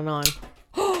on and on and on.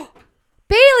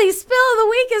 Bailey, Spill of the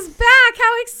Week is back.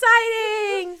 How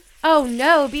exciting. Oh,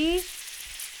 no, B.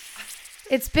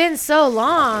 It's been so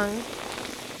long.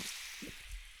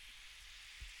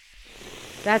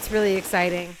 That's really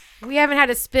exciting. We haven't had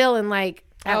a spill in like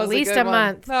at least a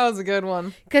month. That was a good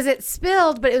one. Because it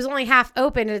spilled, but it was only half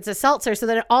open and it's a seltzer. So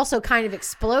then it also kind of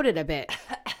exploded a bit.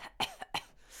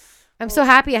 I'm so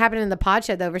happy it happened in the pod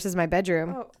shed, though, versus my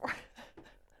bedroom. Oh.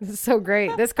 This is so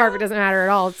great. This carpet doesn't matter at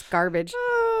all. It's garbage.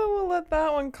 Oh, we'll let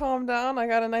that one calm down. I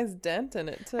got a nice dent in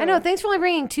it, too. I know. Thanks for only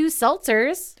bringing 2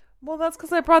 seltzers. Well, that's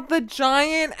because I brought the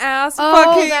giant ass Oh,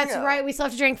 fucking... that's right. We still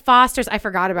have to drink Foster's. I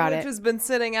forgot about Which it. has been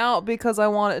sitting out because I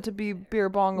want it to be beer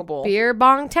bongable. Beer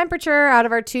bong temperature out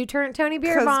of our 2 Tony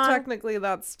beer Because bong. technically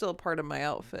that's still part of my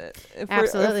outfit. If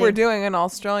Absolutely. we're doing an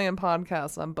Australian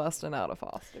podcast, I'm busting out a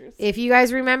Foster's. If you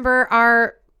guys remember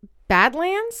our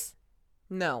Badlands?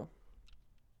 No.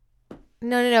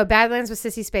 No. Badlands with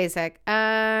Sissy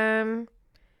Spacek.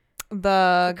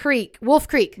 The... Creek. Wolf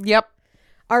Creek. Yep.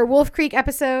 Our Wolf Creek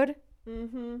episode.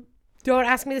 Mm-hmm. Don't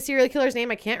ask me the serial killer's name.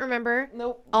 I can't remember.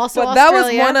 Nope. Also, But that was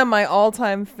Australia. one of my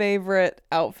all-time favorite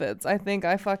outfits. I think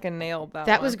I fucking nailed that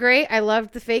That one. was great. I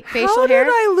loved the fake facial How hair.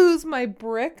 did I lose my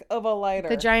brick of a lighter?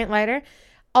 The giant lighter.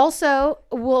 Also,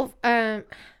 Wolf. Oh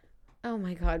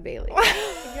my God, Bailey.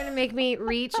 You're going to make me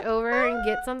reach over and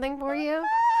get something for you?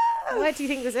 What do you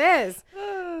think this is?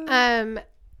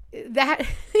 That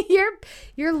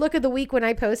your look of the week when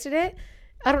I posted it.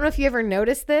 I don't know if you ever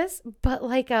noticed this, but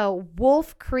like a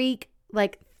Wolf Creek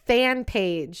like fan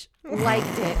page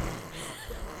liked it.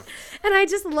 And I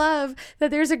just love that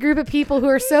there's a group of people who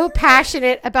are so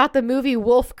passionate about the movie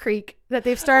Wolf Creek that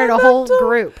they've started a whole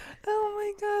group. Oh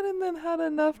my God, and then had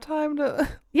enough time to...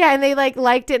 Yeah, and they like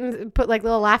liked it and put like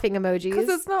little laughing emojis. Because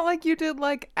it's not like you did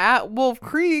like at Wolf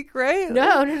Creek, right?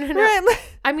 No. Right.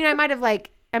 I mean, I might have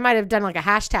done like a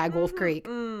hashtag Wolf Creek.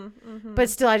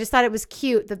 But still, I just thought it was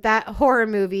cute that horror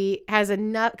movie has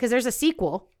enough, because there's a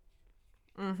sequel.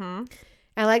 Mm-hmm.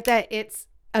 I like that it's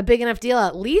a big enough deal,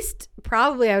 at least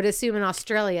probably I would assume in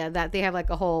Australia, that they have like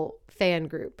a whole fan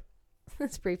group.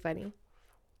 That's pretty funny.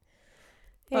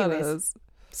 That Anyways, is.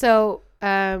 so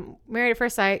Married at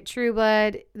First Sight, True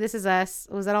Blood, This Is Us.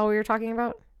 Was that all we were talking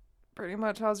about? Pretty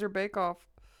much. How's your bake-off?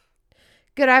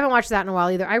 Good. I haven't watched that in a while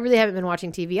either. I really haven't been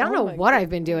watching TV. I don't know my what God, I've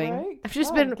been doing. right? I've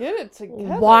just God, been get it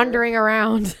together. wandering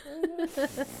around.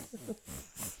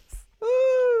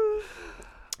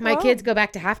 My Well, kids go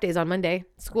back to half days on Monday.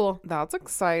 School. That's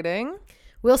exciting.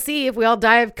 We'll see if we all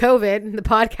die of COVID and the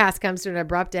podcast comes to an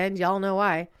abrupt end. Y'all know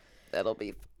why. It'll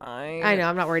be fine. I know.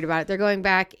 I'm not worried about it. They're going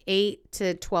back 8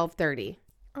 to 12:30.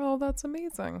 Oh, that's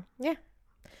amazing. Yeah.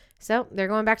 So they're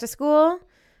going back to school.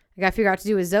 I got to figure out what to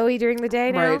do with Zoe during the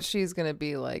day now. Right. She's going to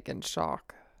be like in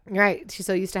shock. Right. She's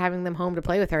so used to having them home to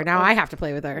play with her. Now I have to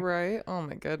play with her. Right? Oh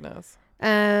my goodness.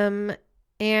 And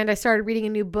I started reading a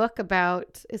new book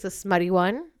it's a smutty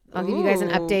one. I'll give you guys an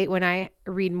update when I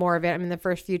read more of it. I'm in the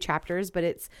first few chapters, but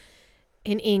it's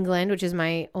in England, which is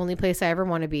my only place I ever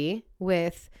want to be,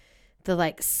 with the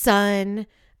like son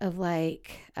of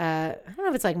like, I don't know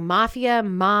if it's like mafia,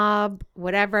 mob,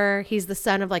 whatever. He's the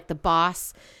son of like the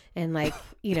boss, and like,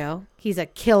 you know, he's a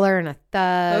killer and a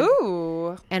thug.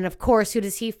 Ooh. And of course, who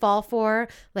does he fall for?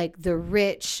 Like the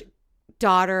rich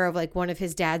daughter of like one of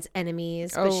his dad's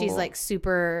enemies, but she's like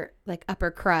super like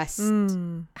upper crust,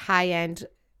 high end,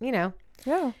 you know.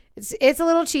 Yeah. It's a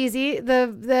little cheesy.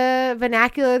 The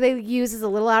vernacular they use is a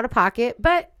little out of pocket,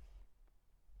 but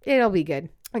it'll be good.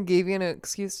 I gave you an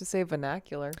excuse to say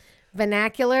vernacular.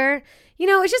 Vernacular. You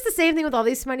know, it's just the same thing with all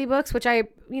these smutty books, which I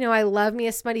love me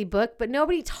a smutty book, but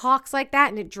nobody talks like that,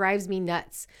 and it drives me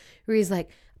nuts. Where he's like,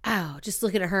 oh, just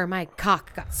looking at her, my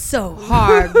cock got so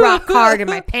hard, rock hard in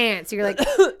my pants. You're like,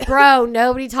 bro,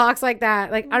 nobody talks like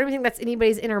that. Like, I don't even think that's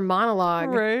anybody's inner monologue.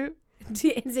 Right.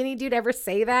 Does any dude ever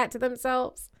say that to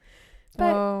themselves?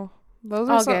 But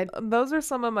those are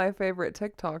some of my favorite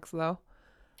TikToks, though.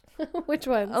 Which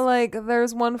ones? Like,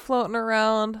 there's one floating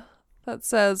around that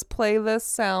says, play this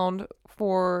sound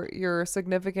for your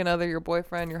significant other, your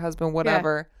boyfriend, your husband,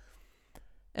 whatever,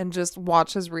 and just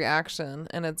watch his reaction.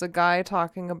 And it's a guy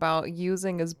talking about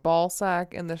using his ball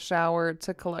sack in the shower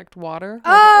to collect water.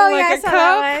 I saw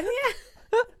that one. Yeah.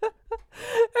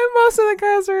 And most of the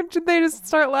guys they just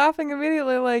start laughing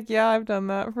immediately, like, yeah, I've done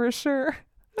that for sure.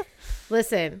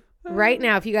 Listen, right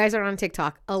now, if you guys are on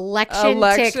TikTok, election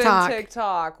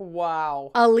TikTok.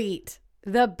 Wow. Elite.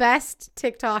 The best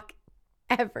TikTok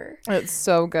ever. It's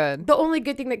so good. The only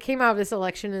good thing that came out of this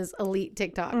election is elite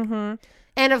TikTok. Mm-hmm.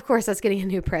 And of course, us getting a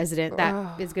new president.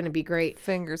 That is going to be great.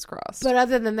 Fingers crossed. But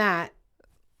other than that,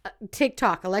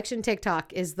 election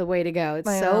TikTok is the way to go.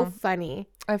 It's so funny.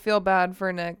 I feel bad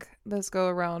for Nick this go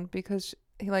around because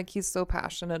he's so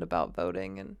passionate about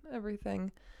voting and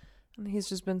everything. And he's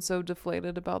just been so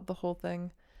deflated about the whole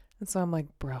thing. And so I'm like,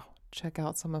 bro, check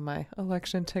out some of my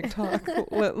election TikTok.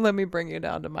 let me bring you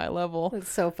down to my level.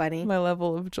 It's so funny. My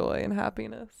level of joy and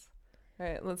happiness. All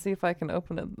right, let's see if I can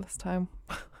open it this time.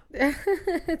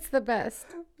 It's the best.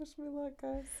 Wish me luck,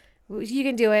 guys. You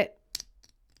can do it.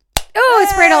 Oh, it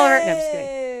sprayed all over. No, I'm just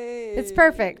kidding. It's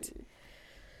perfect.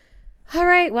 All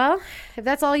right. Well, if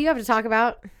that's all you have to talk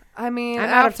about. I mean, I'm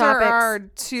out of after topics. our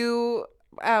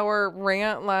 2-hour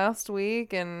rant last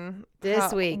week and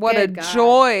this week, what good a God.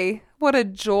 joy. What a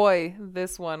joy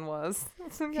this one was.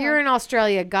 If you're in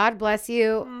Australia, God bless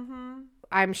you. Mm-hmm.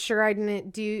 I'm sure I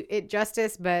didn't do it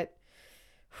justice, but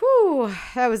whew,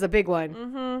 that was a big one.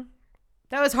 Mm-hmm.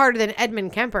 That was harder than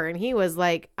Edmund Kemper, and he was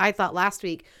like, I thought last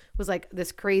week was like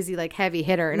this crazy like heavy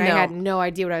hitter, and I had no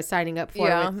idea what I was signing up for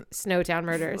with Snowtown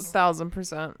Murders.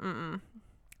 1,000%. Mm-mm.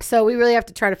 So we really have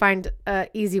to try to find an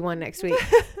easy one next week.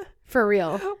 For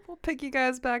real. We'll pick you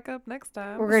guys back up next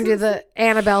time. We're going to do the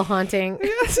Annabelle haunting.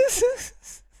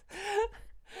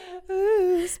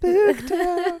 Ooh, spooked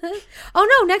out.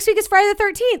 Oh no, next week is Friday the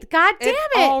 13th. God damn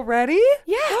it. Already?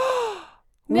 Yeah.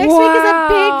 Next week is a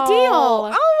big deal. Oh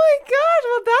my gosh.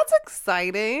 Well, that's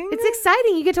exciting. It's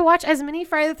exciting. You get to watch as many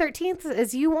Friday the 13th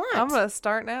as you want. I'm going to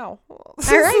start now. All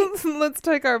right. Let's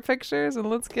take our pictures and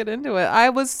let's get into it. I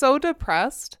was so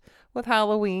depressed with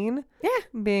Halloween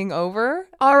being over.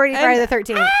 Already Friday the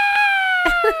 13th.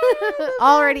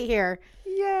 Already here.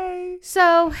 Yay.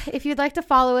 So if you'd like to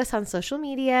follow us on social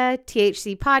media,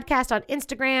 THC Podcast on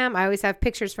Instagram. I always have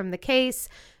pictures from the case.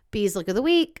 Bees Look of the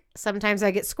Week. Sometimes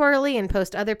I get squirrely and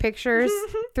post other pictures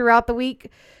throughout the week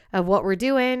of what we're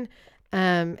doing.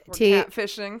 We're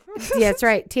catfishing. Yeah, that's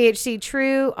right. THC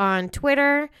True on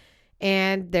Twitter.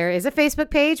 And there is a Facebook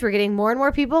page. We're getting more and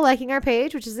more people liking our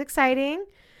page, which is exciting.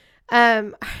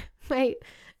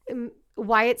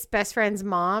 Wyatt's best friend's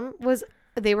mom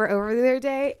they were over the other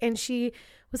day, and she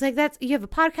was like, you have a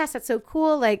podcast? That's so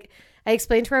cool. Like, I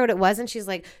explained to her what it was, and she's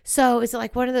like, so is it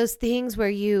like one of those things where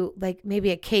you like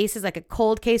maybe a case is like a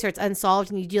cold case or it's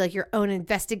unsolved and you do like your own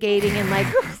investigating and like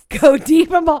go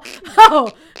deep and no,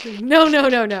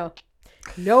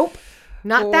 nope,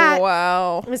 not that.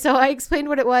 Wow. So I explained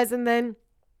what it was, and then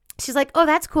she's like, oh,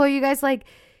 that's cool. Are you guys like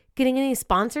getting any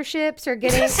sponsorships or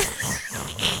getting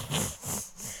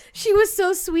She was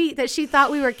so sweet that she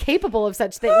thought we were capable of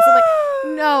such things.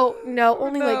 I'm like, no,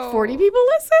 only like 40 people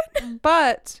listen.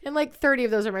 But And like 30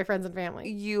 of those are my friends and family.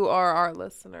 you are our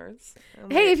listeners.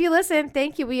 And Hey, if you listen,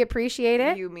 thank you. We appreciate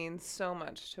it. you mean so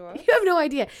much to us. You have no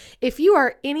idea. If you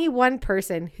are any one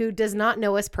person who does not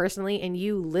know us personally and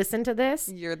you listen to this,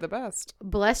 You're the best.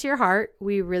 bless your heart.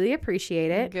 We really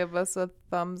appreciate it. Give us a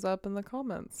thumbs up in the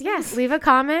comments. Yes, leave a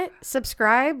comment,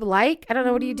 subscribe, like. I don't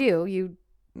know. What do? You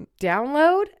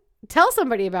download? Tell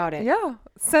somebody about it. Yeah.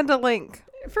 Send a link.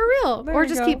 For real. There Or you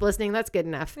just go. keep listening. That's good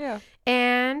enough. Yeah.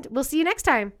 And we'll see you next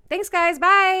time. Thanks, guys.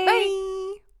 Bye. Bye.